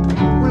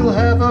 We'll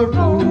have a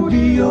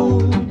rodeo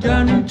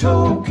down in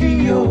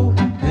Tokyo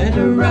and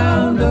a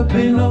roundup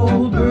in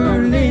old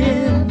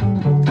Berlin.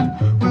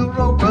 We'll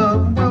rope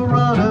 'em, we'll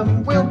run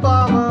 'em, we'll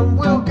bomb 'em,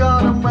 we'll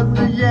gun 'em when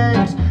the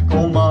Yanks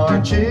go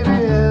marching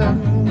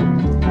in.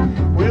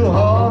 We'll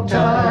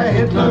hog-tie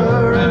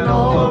Hitler and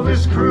all of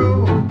his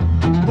crew,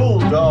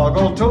 bulldog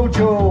old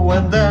Tojo,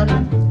 and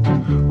then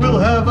we'll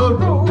have a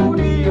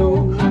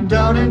rodeo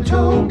down in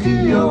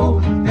Tokyo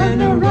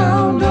and a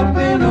roundup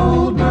in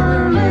old Berlin.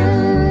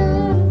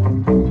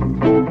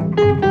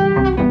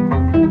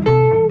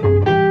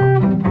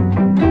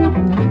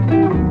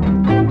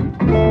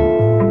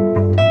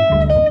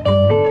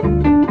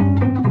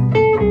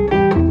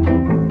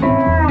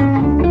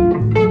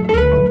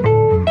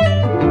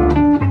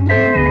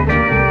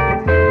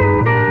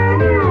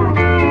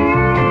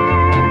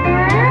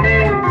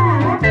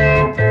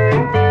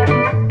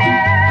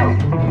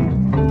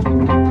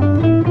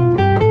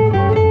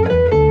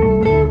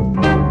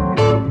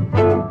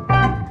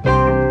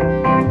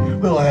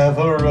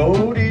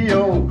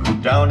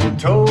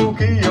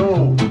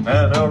 Tokyo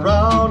and a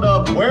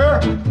roundup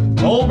where?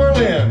 Old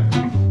Berlin.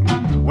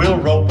 We'll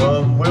rope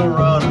 'em, we'll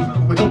run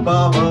 'em, we'll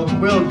bomb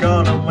 'em, we'll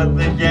gun 'em when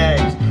the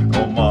Yanks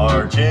go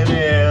marching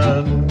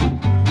in.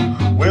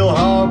 We'll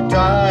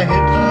hog-tie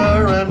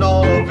Hitler and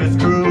all of his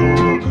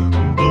crew,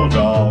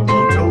 bulldog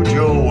old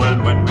Tojo,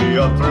 and when we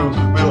are through,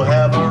 we'll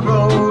have a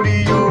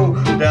rodeo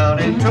down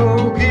in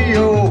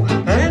Tokyo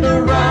and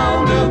a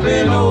roundup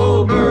in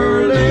old Berlin.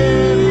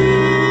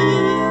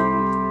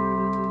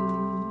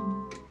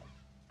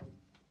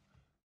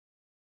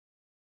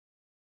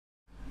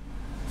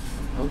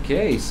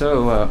 Okay,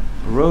 so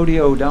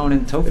rodeo down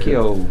in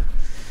Tokyo.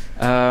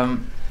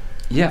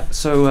 Yeah,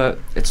 so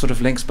it sort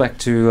of links back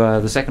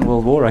to the Second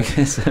World War, I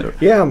guess.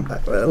 Yeah,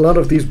 a lot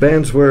of these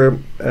bands were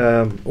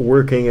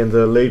working in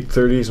the late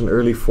 30s and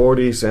early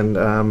 40s, and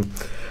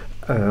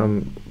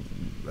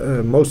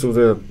most of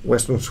the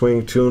Western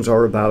swing tunes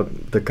are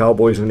about the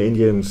Cowboys and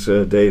Indians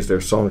days.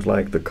 There's songs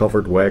like The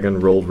Covered Wagon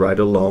Rolled Right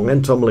Along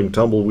and Tumbling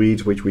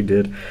Tumbleweeds, which we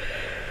did.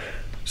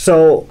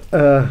 So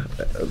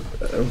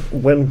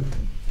when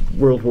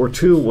World War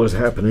II was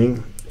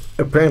happening,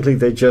 apparently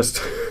they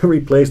just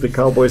replaced the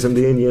Cowboys and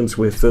the Indians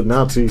with the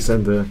Nazis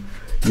and the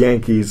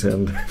Yankees,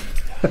 and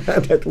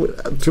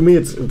to me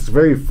it's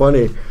very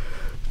funny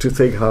to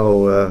think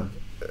how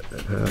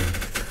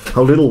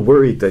little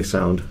worried they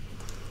sound.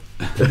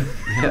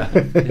 Yeah.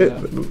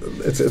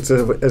 It's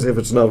as if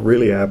it's not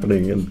really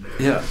happening, and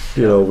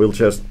you know, we'll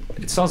just.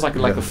 It sounds like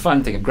a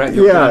fun thing. Grab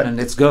your gun and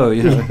let's go.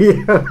 You know.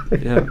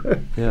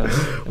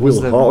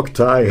 We'll hog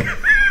tie.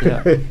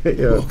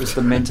 It was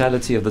the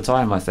mentality of the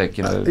time, I think.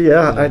 You know.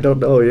 I don't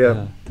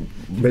know.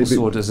 Maybe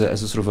saw it as a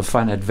sort of a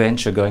fun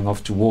adventure, going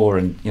off to war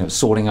and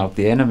sorting out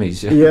the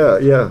enemies. Okay,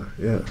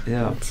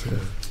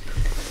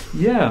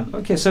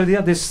 so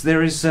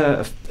there is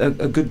a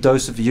good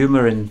dose of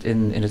humor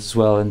in it as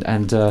well,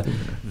 and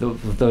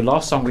the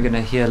last song we're going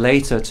to hear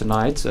later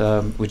tonight,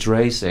 which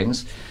Ray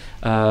sings,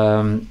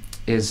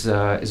 is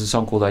a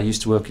song called "I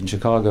Used to Work in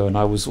Chicago," and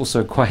I was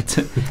also quite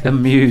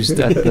amused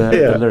at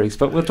the lyrics.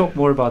 But we'll talk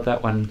more about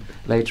that one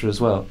later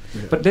as well.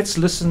 Yeah. But let's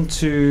listen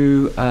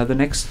to the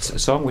next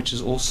song, which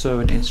is also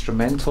an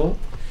instrumental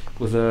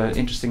with an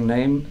interesting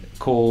name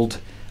called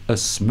a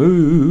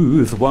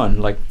smooth one,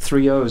 like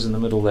 3 O's in the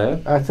middle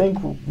there. I think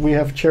we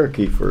have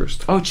Cherokee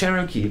first. Oh,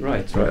 Cherokee,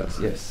 right.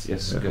 Yes,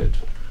 Yeah. good.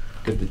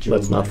 Good that you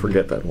Let's not reminded me.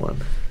 forget that one.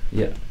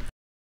 Yeah.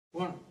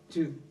 1,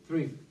 2,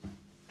 3.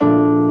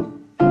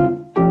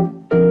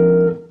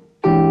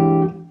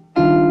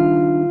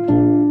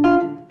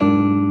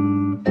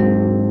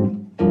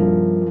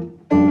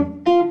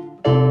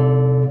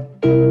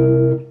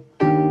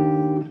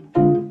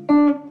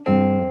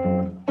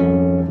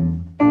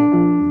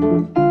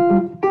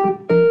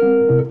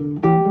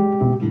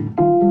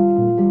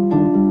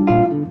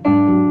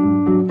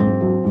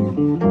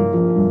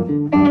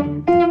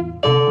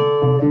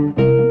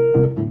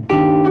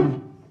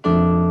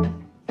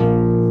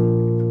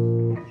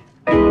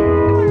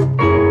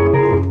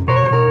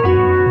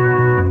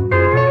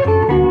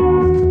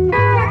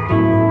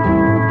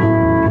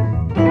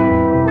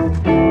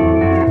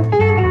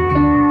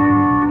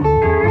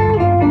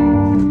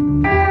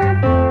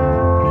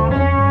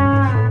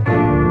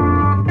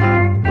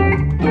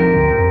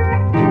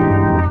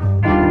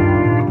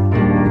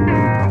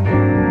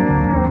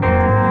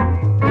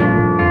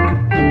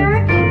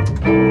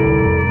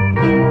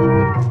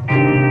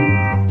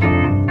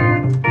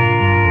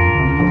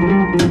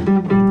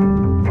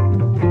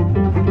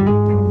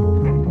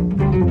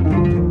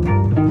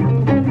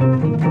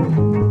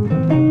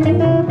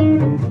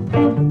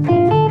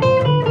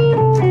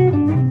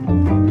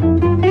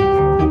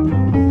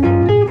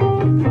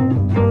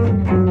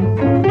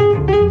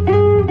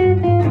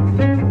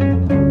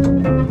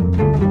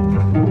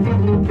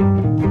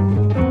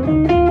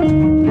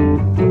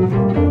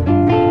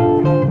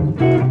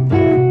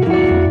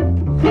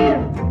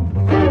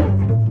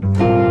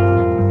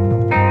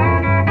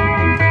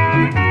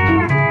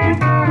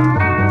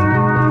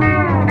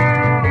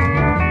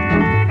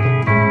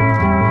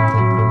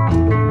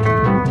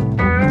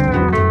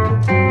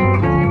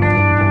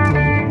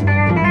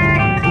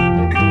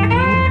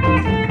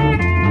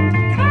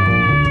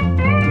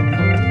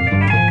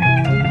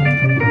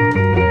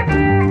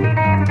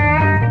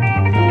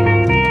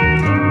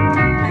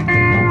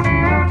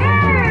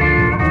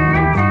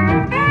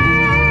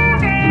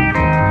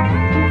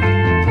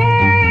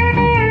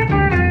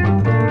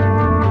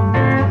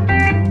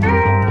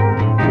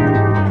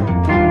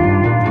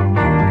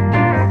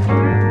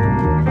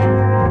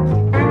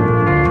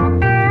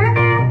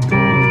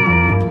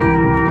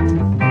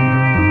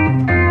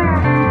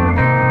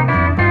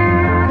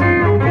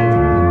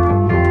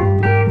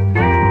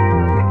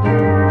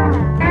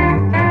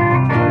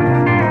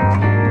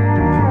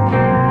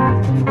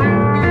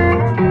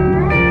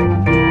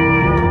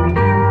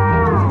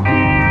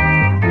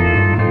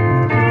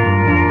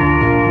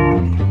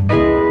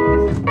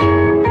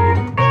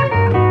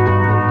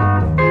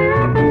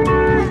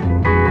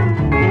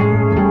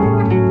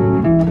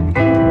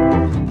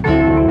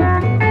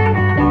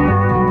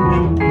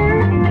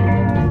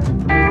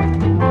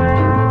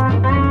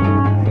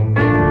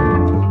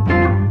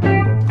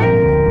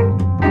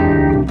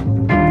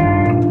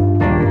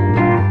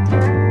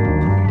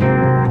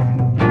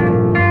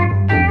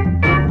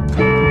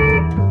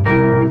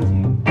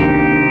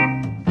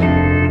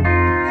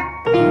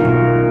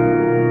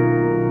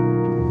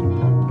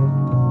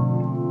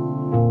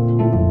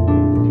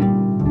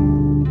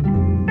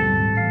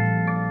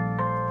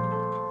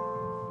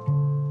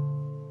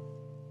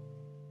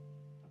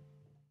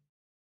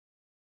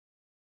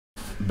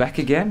 Back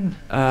again.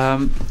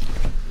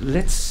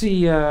 Let's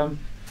see. I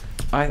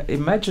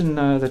imagine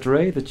that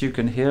Ray, that you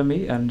can hear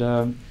me,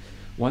 and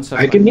once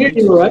I can hear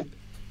you, right?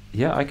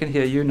 Yeah, I can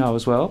hear you now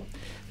as well.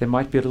 There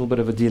might be a little bit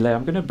of a delay.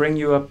 I'm going to bring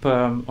you up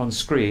on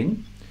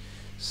screen.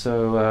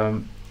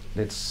 So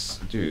let's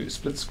do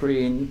split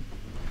screen,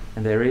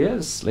 and there he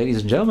is, ladies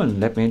and gentlemen.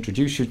 Let me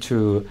introduce you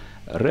to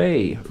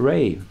Ray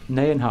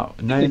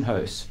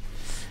Nijenhuis.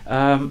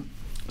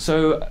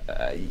 So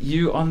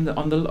you on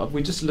the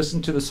we just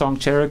listened to the song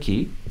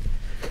Cherokee,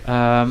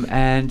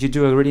 and you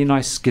do a really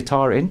nice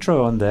guitar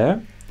intro on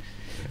there.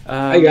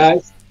 Hi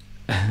guys.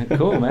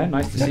 Cool, man.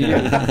 Nice to see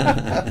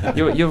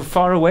you. You're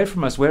far away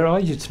from us. Where are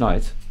you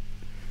tonight?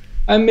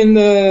 I'm in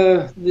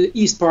the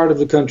east part of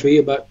the country,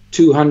 about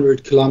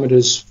 200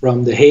 kilometers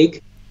from The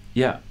Hague.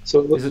 Yeah.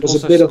 So is it was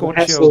also a bit of a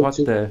scorching hassle hot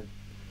there?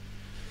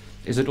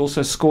 Is it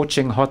also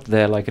scorching hot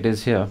there, like it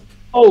is here?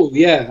 Oh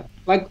yeah,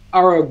 like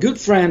our good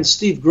friend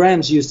Steve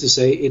Grams used to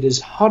say, it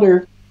is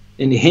hotter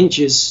than the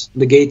hinges on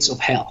the gates of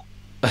hell.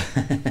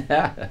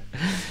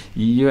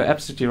 You're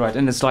absolutely right,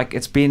 and it's like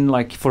it's been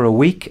like for a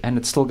week, and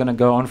it's still going to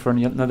go on for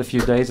another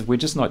few days. We're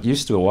just not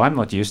used to it, or I'm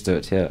not used to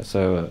it here.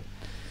 So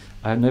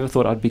I never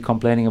thought I'd be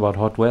complaining about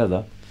hot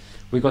weather.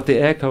 We got the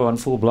airco on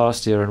full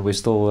blast here, and we're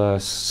still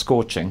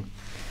scorching.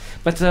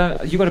 But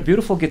you got a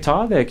beautiful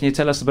guitar there. Can you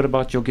tell us a bit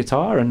about your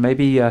guitar, and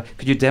maybe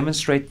could you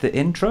demonstrate the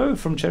intro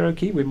from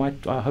Cherokee? We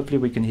might, hopefully,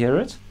 we can hear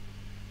it.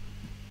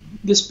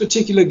 This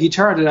particular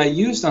guitar that I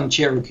used on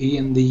Cherokee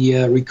in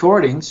the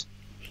recordings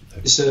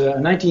is a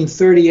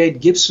 1938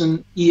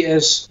 Gibson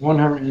ES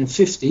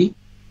 150,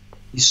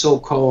 the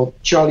so-called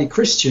Charlie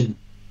Christian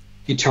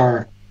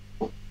guitar,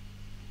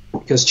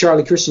 because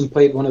Charlie Christian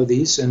played one of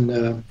these,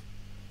 and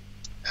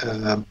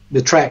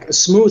the track A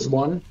Smooth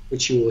One,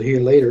 which you will hear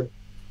later,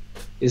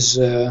 is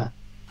a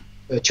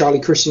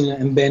Charlie Christian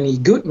and Benny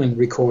Goodman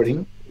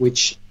recording,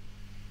 which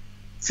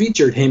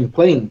featured him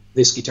playing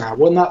this guitar.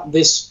 Well, not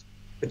this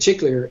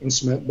particular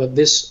instrument, but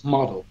this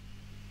model.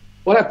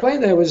 What I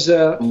played there was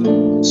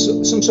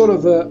some sort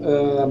of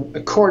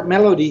a chord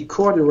melody,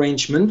 chord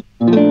arrangement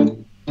of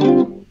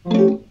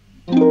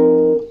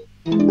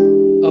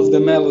the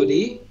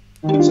melody.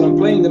 So I'm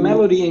playing the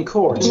melody in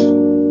chords.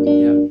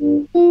 Yeah.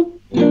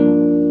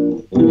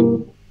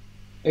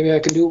 Maybe I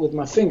can do it with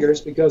my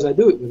fingers, because I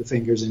do it with the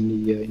fingers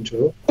in the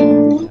intro.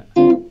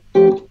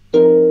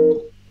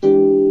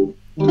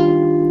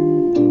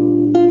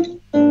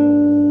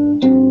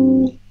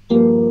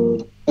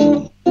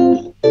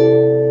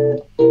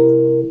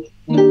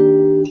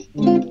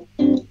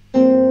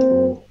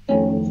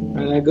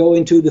 And I go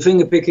into the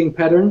finger picking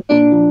pattern.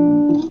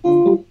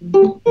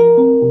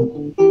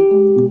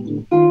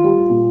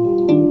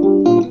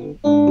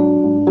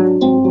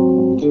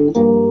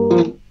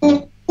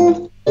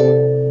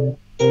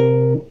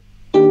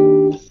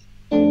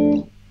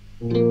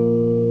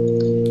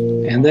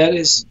 That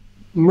is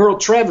Merle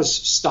Travis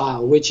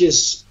style, which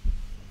is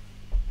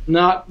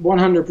not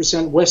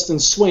 100% Western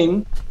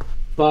swing,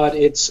 but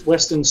it's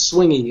Western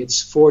swingy.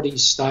 It's 40s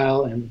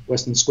style, and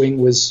Western swing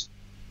was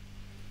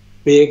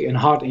big and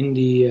hot in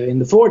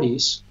the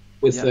 40s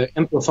with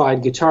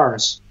amplified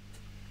guitars,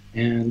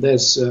 and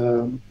that's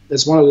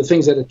one of the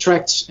things that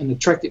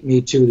attracted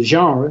me to the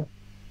genre.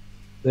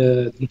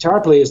 The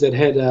guitar players that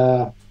had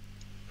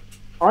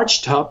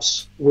arch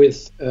tops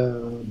with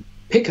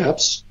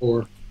pickups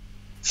or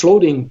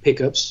floating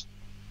pickups.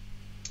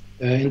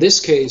 In this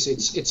case,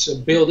 it's a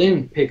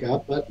built-in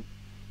pickup, but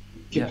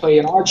if you play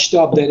an arch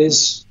top that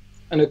is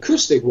an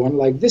acoustic one,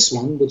 like this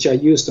one, which I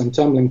used on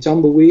Tumbling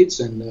Tumbleweeds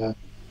and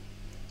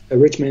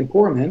Rich Man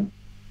Poor Man,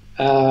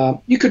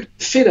 you could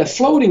fit a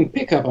floating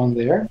pickup on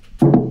there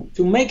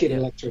to make it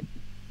electric.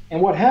 And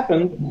what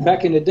happened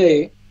back in the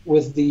day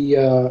with the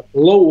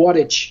low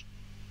wattage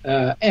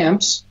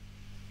amps,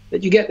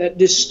 that you get that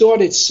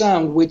distorted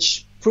sound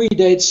which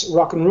predates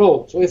rock and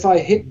roll. So if I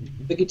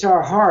hit the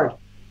guitar hard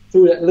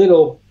through that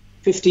little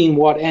 15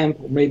 watt amp,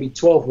 or maybe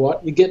 12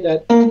 watt, you get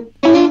that.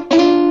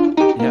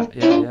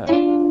 Yeah.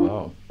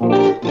 Wow.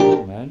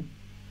 Oh, man.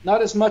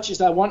 Not as much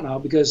as I want now,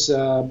 because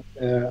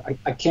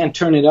I can't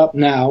turn it up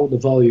now, the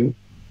volume.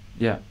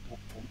 Yeah.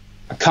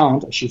 I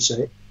can't, I should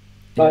say.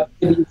 But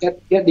you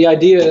get the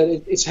idea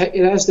that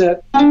it has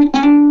that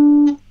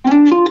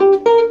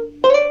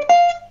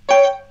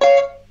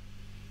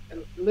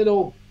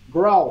little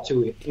growl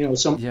to it,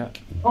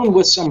 tone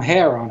with some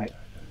hair on it.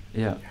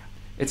 Yeah,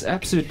 it's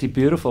absolutely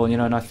beautiful,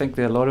 and I think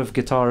there are a lot of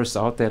guitarists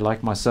out there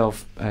like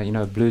myself,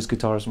 blues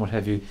guitarists and what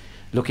have you,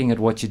 looking at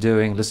what you're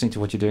doing, listening to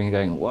what you're doing, and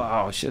going,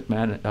 "Wow, shit,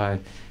 man!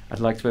 I'd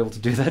like to be able to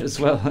do that as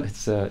well."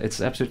 It's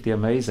absolutely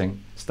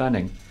amazing,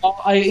 stunning.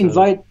 I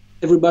invite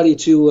everybody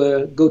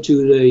to go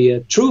to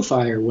the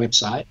TrueFire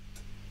website.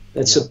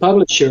 That's a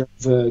publisher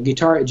of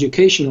guitar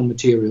educational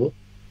material,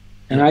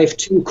 and I have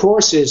 2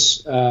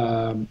 courses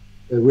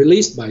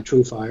released by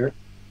TrueFire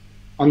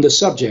on the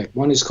subject.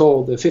 One is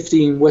called the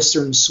 15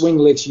 Western Swing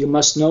Licks You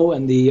Must Know,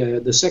 and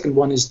the second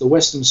one is the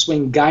Western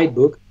Swing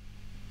Guidebook,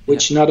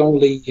 which not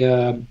only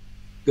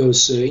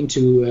goes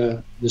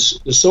into the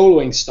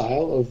soloing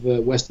style of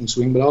Western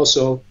swing, but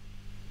also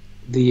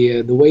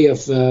the way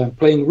of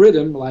playing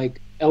rhythm, like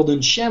Eldon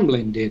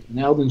Shamblin did. And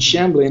Eldon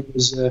Shamblin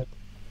was the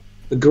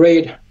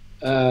great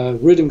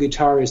rhythm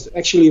guitarist.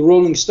 Actually,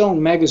 Rolling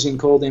Stone magazine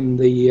called him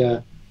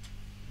the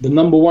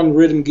 #1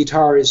 rhythm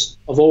guitarist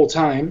of all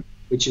time,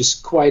 which is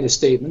quite a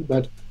statement,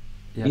 but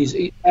he's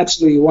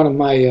absolutely one of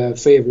my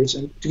favorites.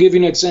 And to give you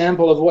an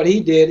example of what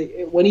he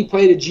did, when he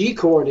played a G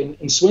chord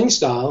in swing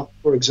style,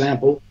 for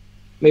example,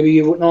 maybe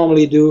you would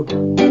normally do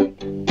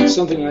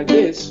something like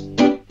this,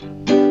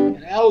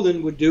 and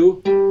Eldon would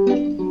do...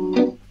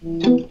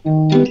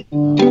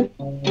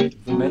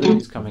 The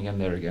melody's coming in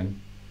there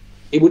again.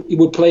 He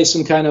would play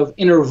some kind of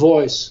inner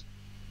voice.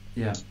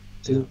 Yeah.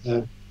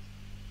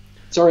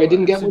 Sorry, I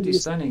didn't get what you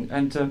said. Stunning.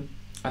 And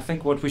I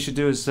think what we should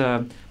do is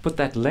put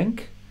that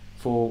link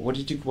for what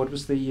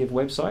was the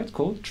website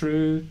called?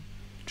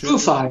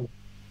 TrueFire.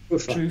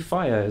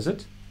 TrueFire, is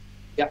it?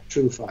 Yeah,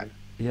 TrueFire.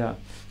 Yeah.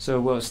 So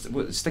we'll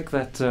stick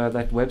that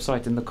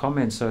website in the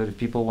comments, so if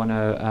people want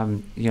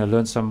to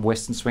learn some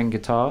Western swing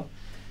guitar,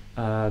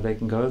 they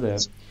can go there.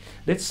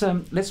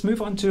 Let's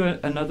move on to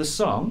another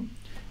song,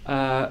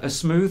 a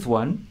smooth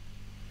one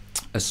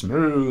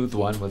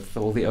with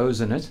all the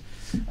O's in it.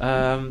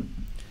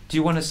 Do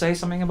you want to say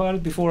something about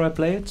it before I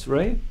play it,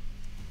 Ray?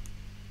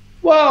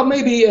 Well,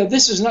 maybe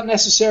this is not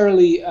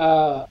necessarily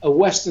a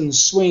Western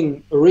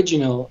swing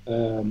original,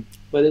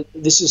 but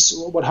this is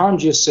what Harm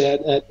just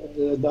said.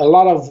 A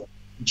lot of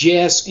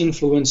jazz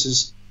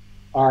influences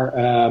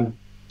are,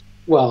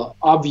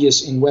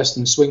 obvious in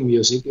Western swing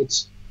music.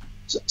 It's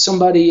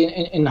somebody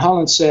in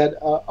Holland said,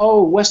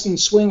 Western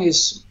swing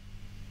is,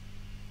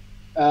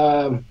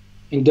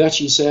 in Dutch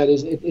he said,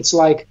 it's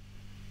like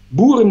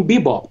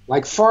boerenbebop,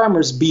 like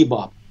farmers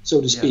bebop, so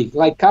to speak,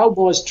 like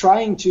cowboys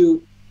trying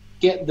to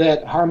get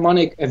that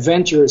harmonic,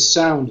 adventurous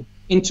sound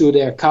into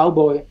their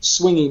cowboy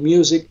swinging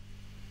music.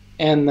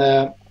 And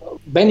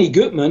Benny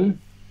Goodman,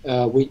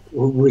 who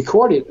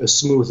recorded a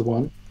smooth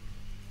one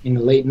in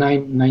the late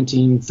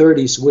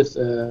 1930s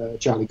with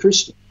Charlie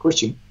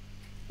Christian,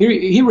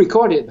 he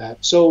recorded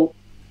that. So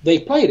they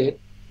played it.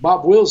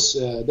 Bob Wills,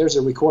 there's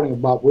a recording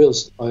of Bob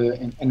Wills,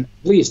 and at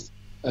least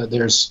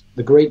there's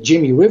the great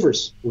Jimmie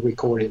Rivers who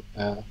recorded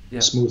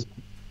smooth.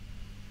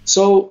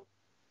 So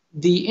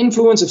the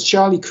influence of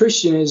Charlie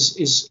Christian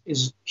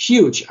is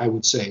huge, I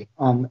would say,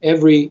 on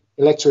every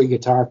electric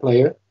guitar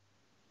player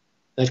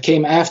that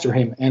came after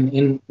him. And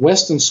in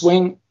Western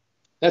swing,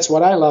 that's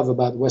what I love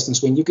about Western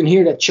swing. You can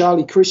hear that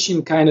Charlie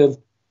Christian kind of,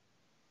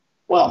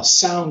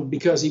 sound,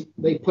 because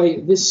they play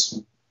this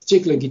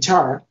particular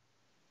guitar,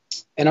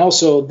 and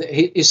also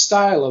his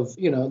style of,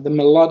 the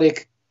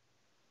melodic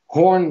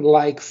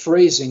horn-like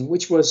phrasing,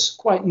 which was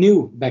quite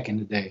new back in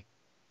the day.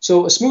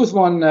 So a smooth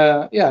one,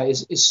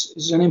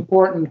 is an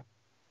important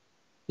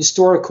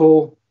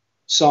historical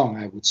song,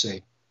 I would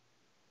say.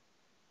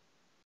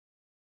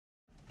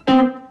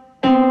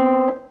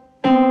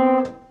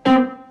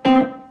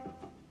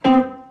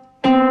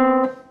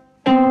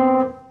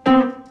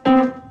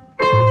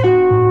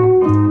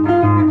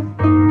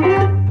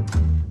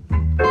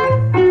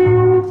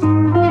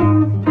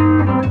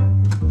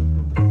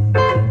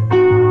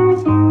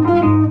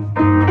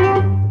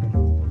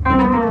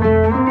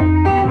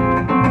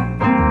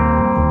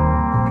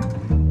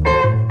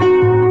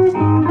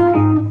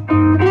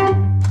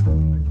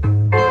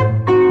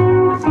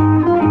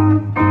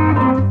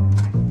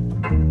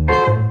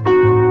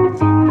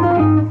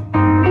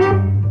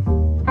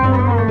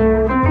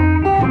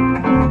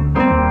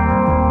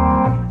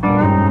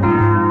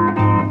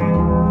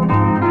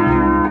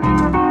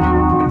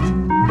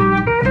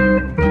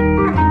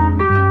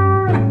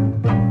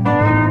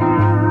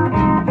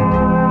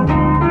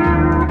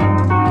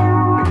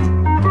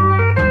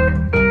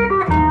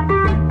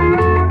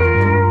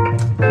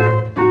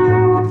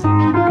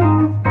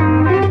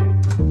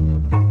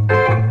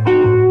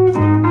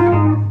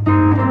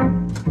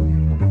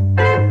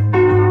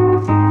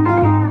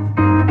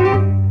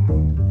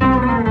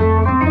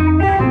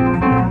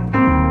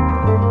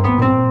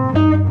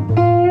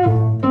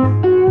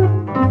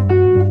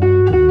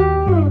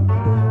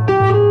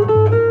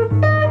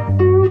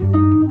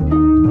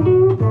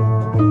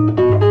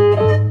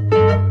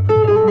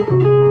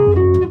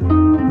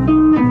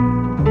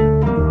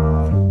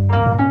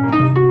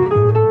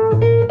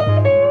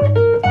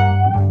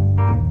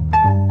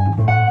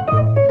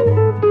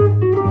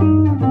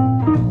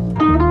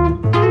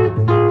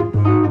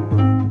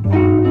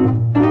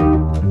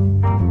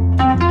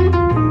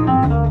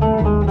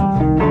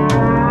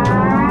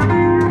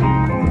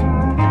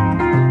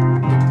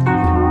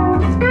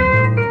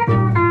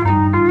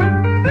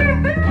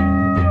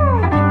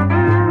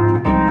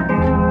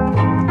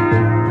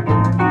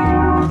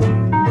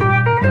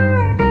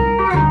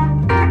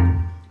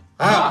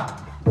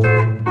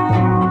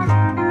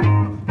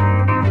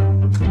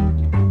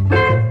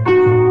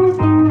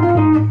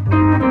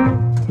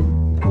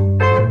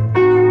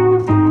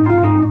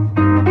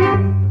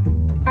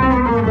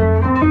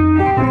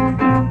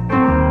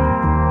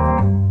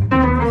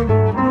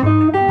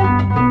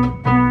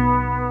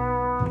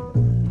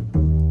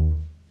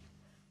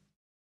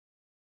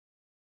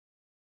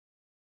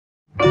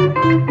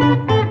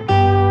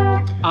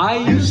 I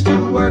used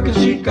to work in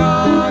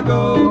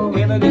Chicago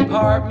in a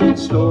department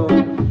store.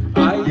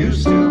 I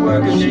used to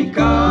work in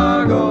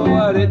Chicago,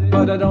 I did,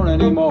 but I don't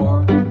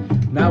anymore.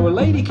 Now a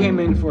lady came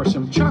in for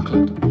some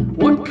chocolate.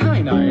 What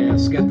kind, I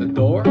asked at the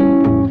door.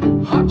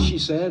 Hot, she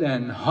said,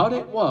 and hot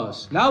it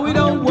was. Now we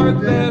don't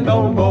work there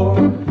no more.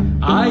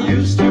 I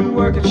used to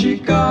work in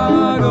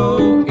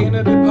Chicago in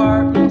a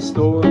department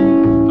store.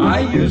 I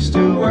used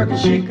to work in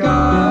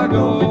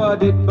Chicago, I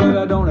did, but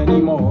I don't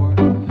anymore.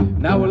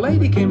 Now a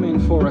lady came in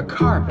for a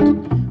carpet.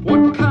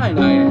 What kind,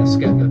 I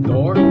asked at the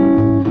door.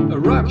 A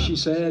rug, she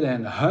said,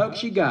 and a hug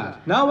she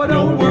got. Now I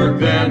don't work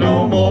there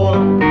no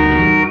more.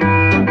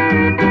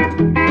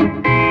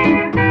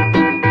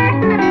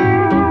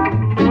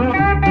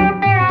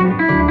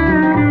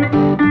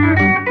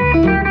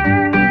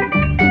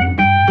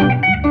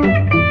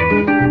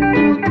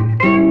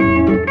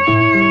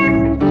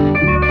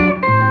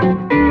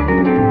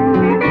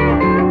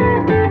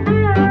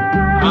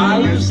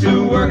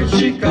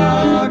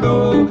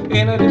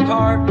 In a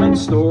department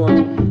store.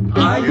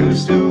 I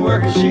used to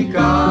work in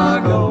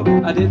Chicago.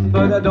 I did,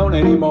 but I don't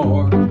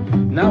anymore.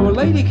 Now a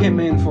lady came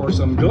in for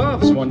some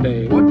gloves one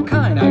day. What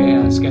kind, I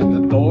asked at the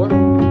door.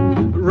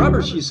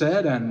 Rubber, she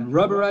said, and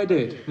rubber I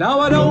did. Now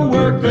I don't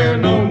work there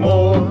no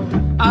more.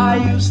 I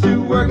used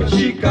to work in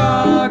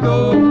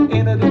Chicago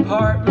in a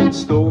department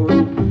store.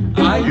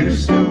 I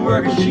used to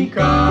work in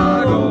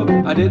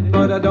Chicago. I did,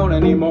 but I don't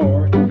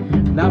anymore.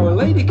 Now a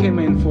lady came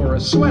in for a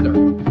sweater.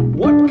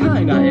 What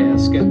kind, I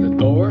asked at the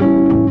door.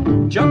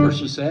 Jumper,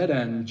 she said,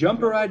 and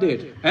jumper I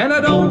did. And I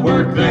don't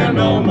work there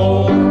no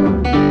more.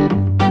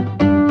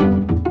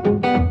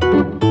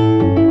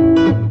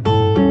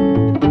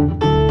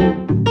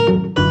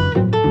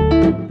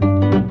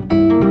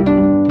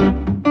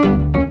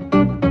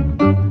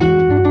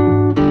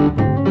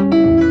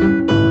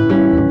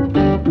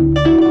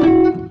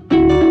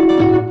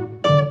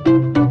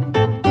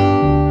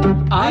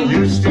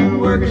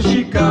 work in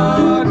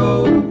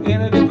Chicago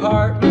in a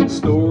department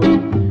store.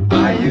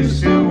 I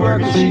used to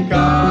work in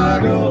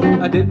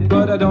Chicago. I did,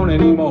 but I don't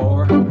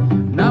anymore.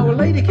 Now a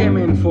lady came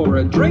in for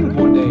a drink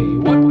one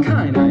day. What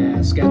kind, I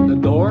asked at the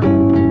door.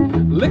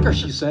 Liquor,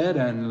 she said,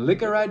 and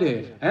liquor I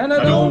did. And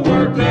I don't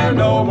work there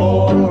no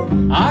more.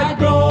 I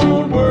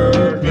don't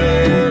work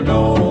there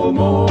no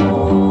more.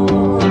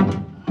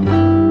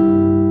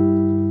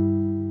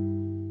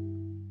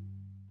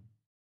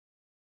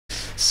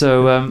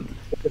 So,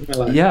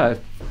 yeah,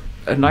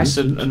 a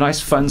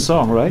nice fun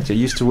song, right? I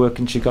used to work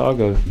in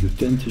Chicago.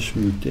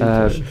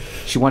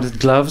 She wanted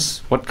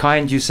gloves. What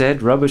kind, you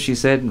said? Rubber, she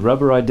said.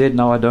 Rubber I did.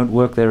 Now I don't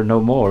work there no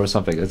more, or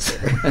something. It's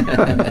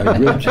I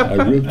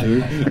ripped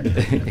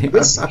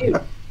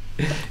her.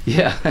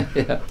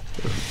 Yeah.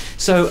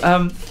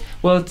 So,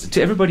 well,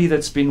 to everybody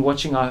that's been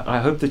watching, I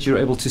hope that you're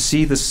able to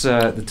see this,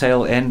 the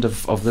tail end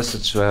of this.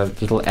 It's a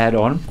little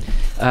add-on.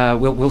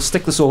 We'll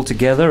stick this all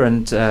together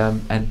and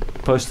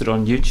post it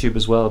on YouTube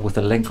as well with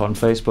a link on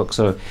Facebook,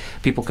 so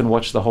people can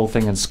watch the whole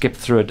thing and skip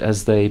through it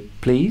as they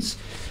please.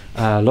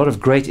 A lot of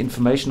great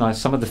information.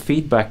 Some of the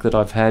feedback that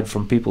I've had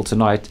from people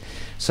tonight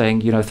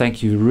saying,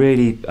 thank you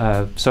really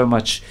so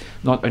much,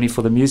 not only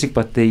for the music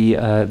but the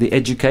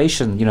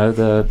education,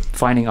 the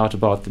finding out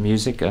about the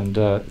music, and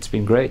it's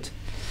been great.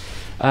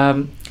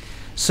 What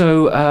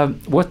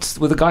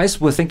the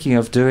guys were thinking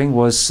of doing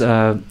was,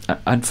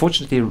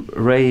 unfortunately,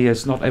 Ray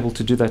is not able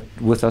to do that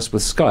with us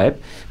with Skype,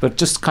 but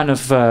just kind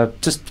of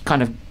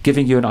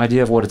giving you an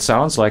idea of what it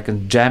sounds like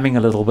and jamming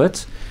a little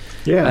bit.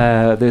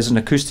 Yeah. There's an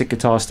acoustic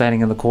guitar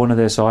standing in the corner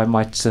there, so I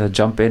might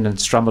jump in and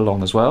strum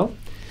along as well.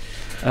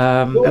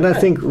 And I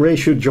think Ray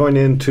should join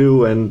in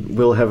too, and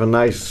we'll have a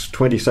nice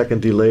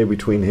 20-second delay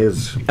between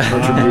his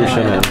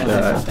contribution and.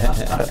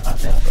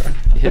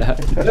 Yeah.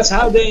 That's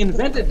how they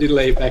invented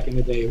delay back in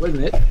the day,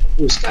 wasn't it?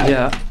 It was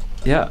Skype.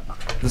 Yeah.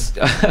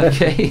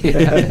 Okay.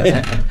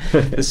 Yeah.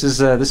 This is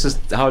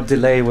how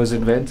delay was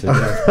invented.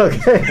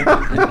 Okay.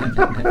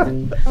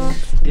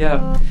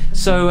 Yeah.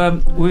 So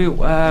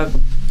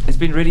it's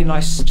been really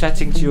nice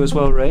chatting to you as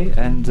well, Ray,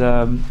 and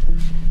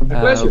my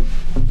pleasure.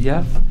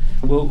 Yeah.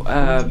 Well,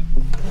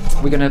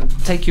 we're going to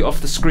take you off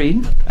the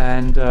screen,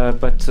 and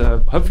but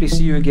hopefully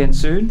see you again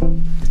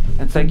soon.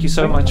 And thank you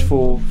so much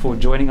for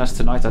joining us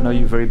tonight. I know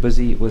you're very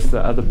busy with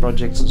other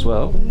projects as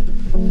well,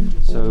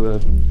 so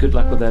good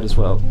luck with that as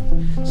well.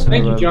 So,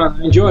 thank you, John.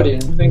 I enjoyed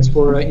it, and thanks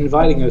for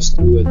inviting us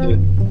to the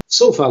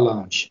Sofa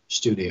Lounge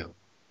studio.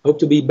 Hope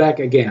to be back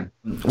again.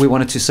 We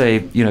wanted to say,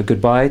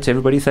 goodbye to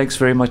everybody. Thanks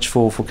very much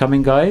for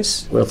coming,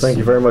 guys. Well, thank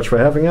you very much for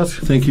having us.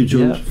 Thank you,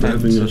 John, for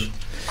having us.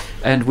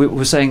 And we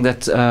were saying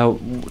that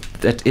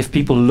that if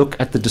people look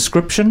at the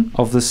description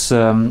of this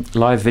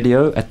live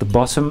video at the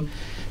bottom,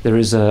 there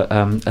is a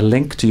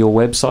link to your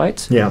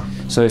website. Yeah.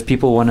 So if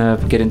people want to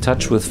get in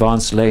touch with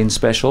Vance Lane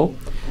Special,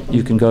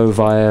 you can go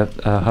via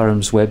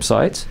Haram's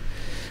website.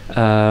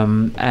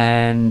 Of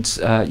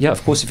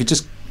course, if you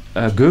just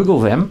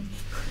Google them,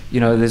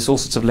 there's all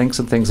sorts of links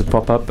and things that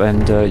pop up,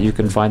 and you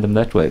can find them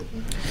that way.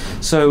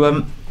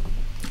 So,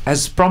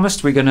 as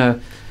promised, we're going to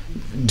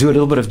do a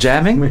little bit of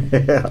jamming.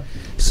 Yeah.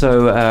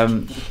 So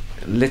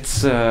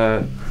let's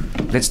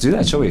do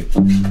that, shall we? If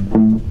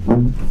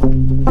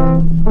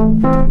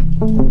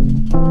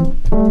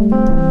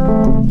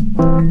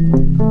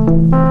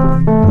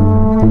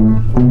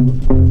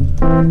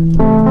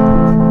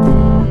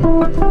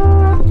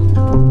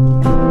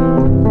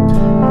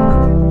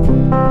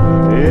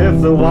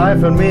the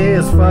wife and me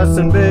is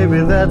fussing, baby,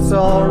 that's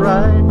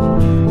alright.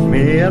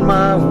 Me and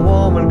my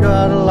woman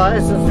got a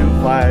license to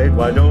fight.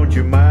 Why don't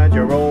you mind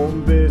your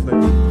own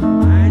business?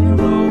 Mind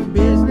your own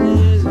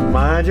business.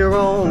 Mind your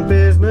own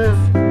business.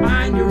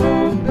 Mind your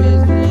own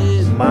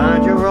business.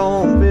 Mind your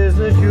own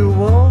business. You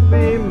won't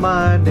be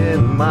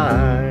minding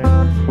mine.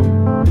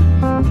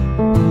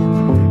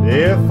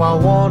 If I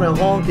want a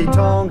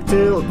honky-tonk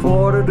till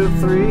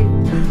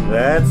 2:45,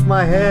 that's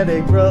my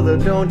headache, brother,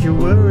 don't you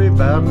worry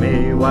about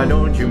me. Why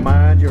don't you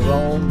mind your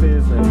own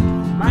business?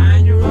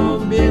 Mind your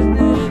own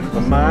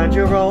business. Mind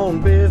your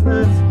own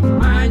business.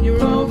 Mind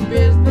your own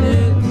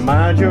business.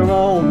 Mind your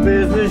own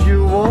business,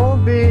 you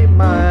won't be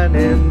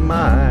minding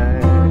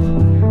mine.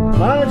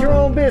 Mind your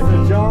own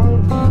business,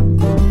 John.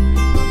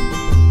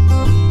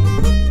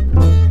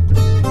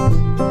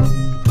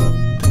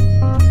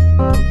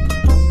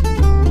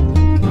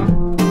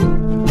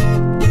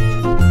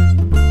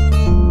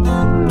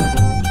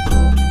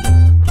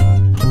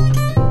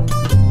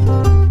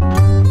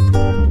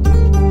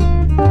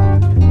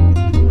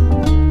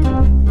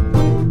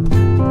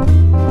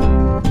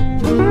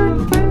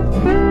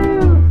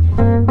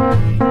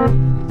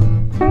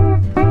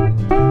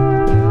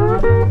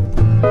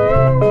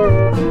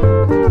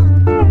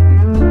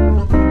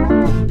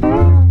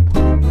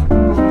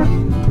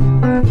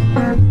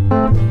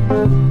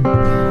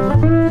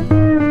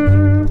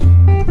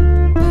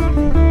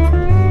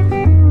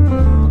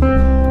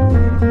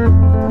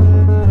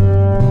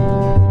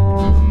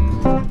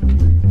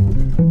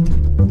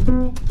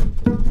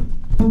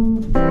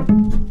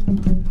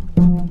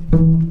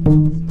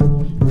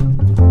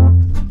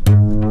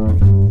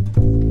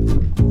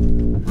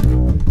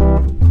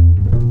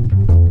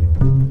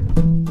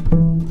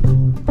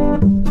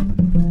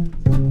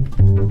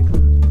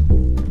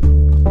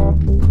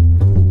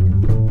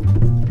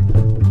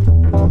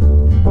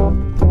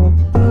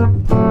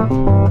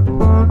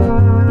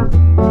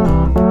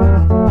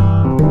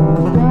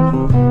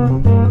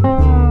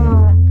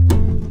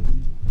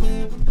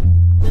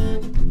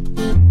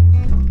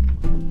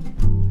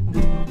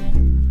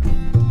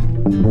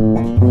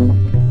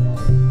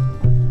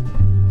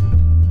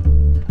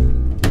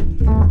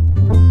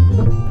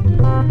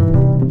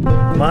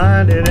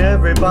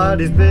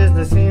 Everybody's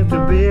business seems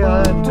to be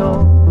a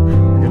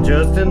tone. Got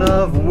just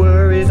enough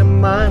worries of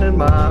mine and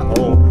my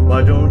own.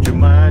 Why don't you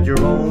mind your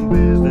own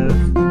business?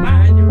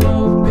 Mind your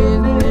own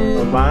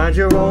business. Mind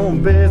your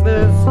own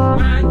business.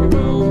 Mind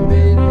your own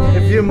business.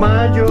 If you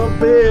mind your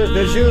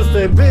business, you'll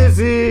stay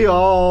busy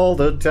all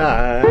the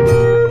time.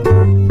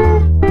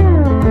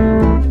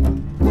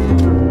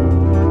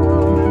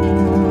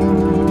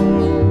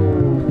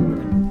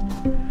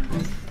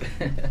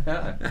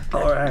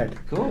 All right.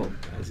 Cool.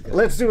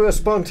 Let's do a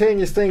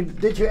spontaneous thing.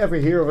 Did you ever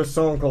hear of a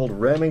song called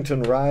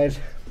Remington Ride?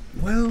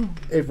 Well,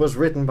 It was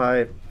written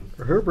by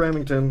Herb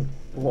Remington,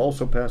 who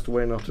also passed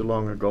away not too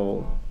long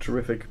ago.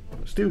 Terrific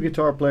steel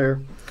guitar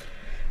player.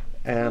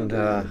 And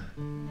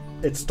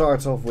it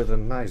starts off with a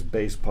nice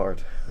bass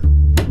part.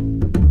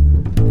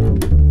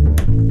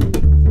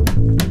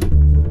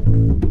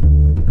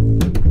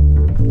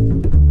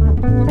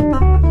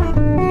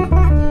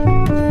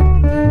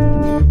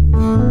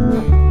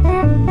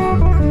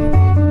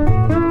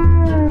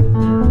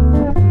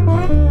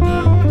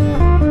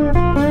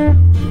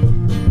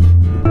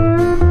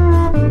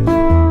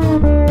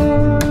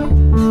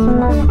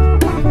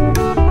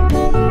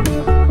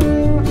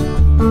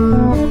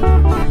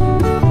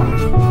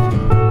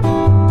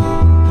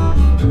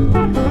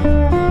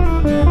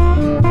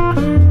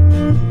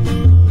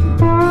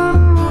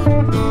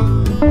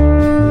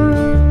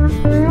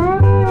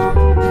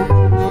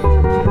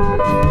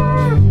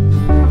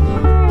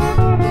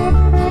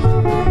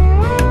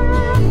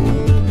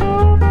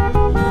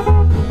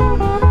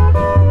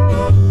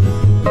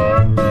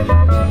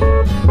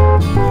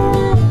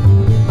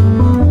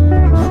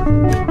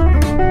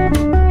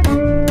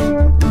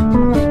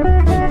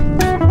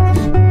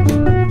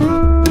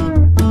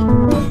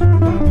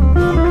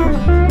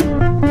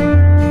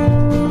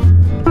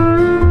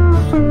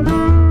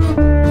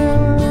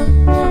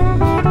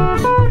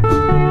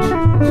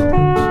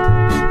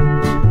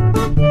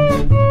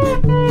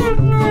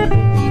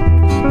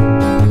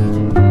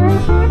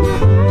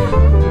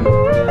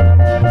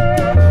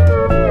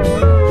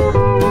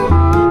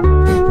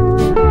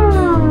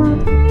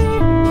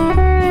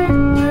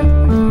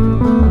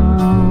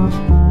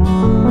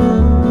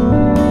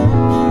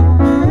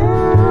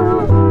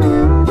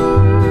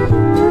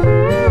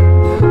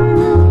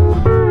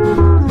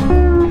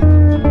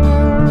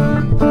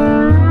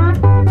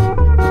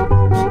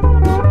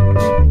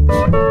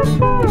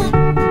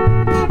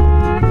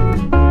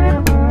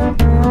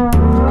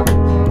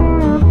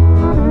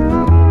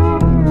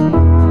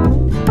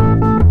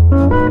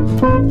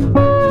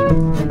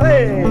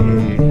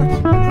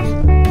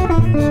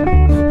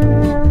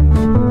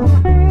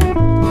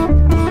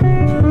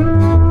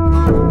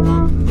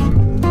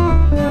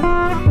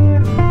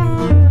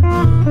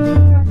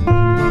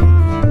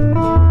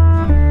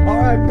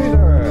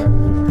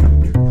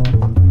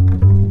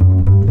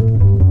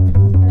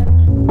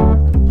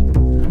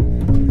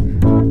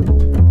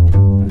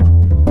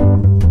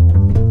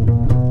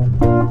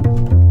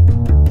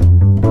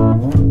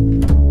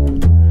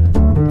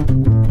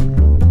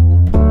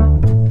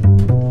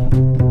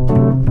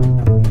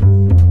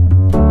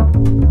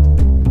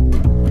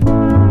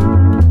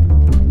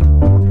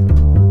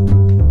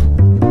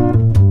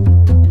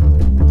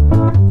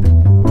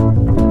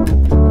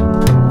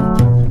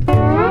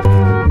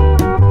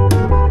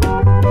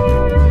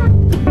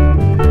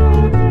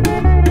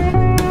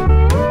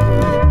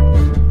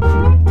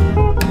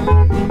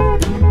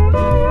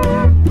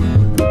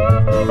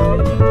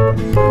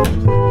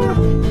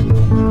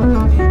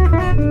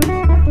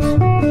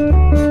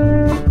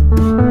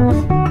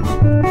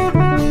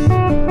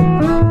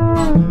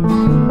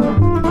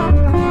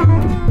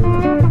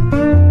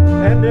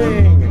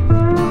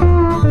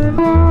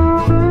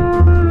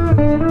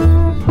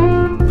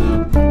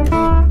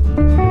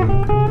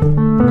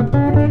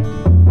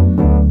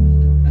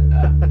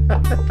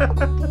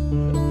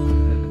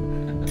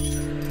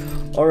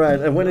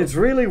 And when it's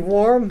really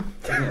warm,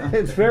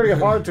 it's very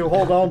hard to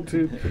hold on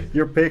to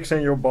your picks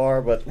and your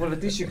bar. But well,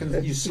 at least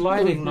you're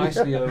sliding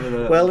nicely over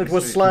the. Well, it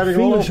was sliding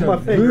all over my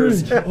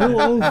fingers.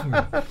 All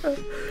over.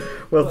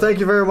 Well, thank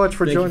you very much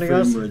for joining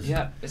us.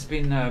 Yeah, it's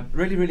been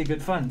really, really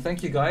good fun.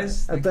 Thank you,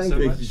 guys. Thank you so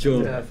you, much.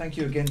 John. And, thank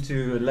you again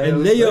to Leo.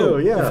 And Leo,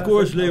 yeah. of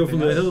course, Leo from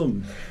the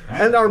Helm.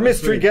 And our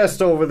mystery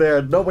guest over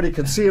there. Nobody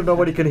can see him,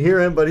 nobody can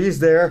hear him, but he's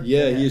there.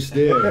 Yeah, he's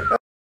there.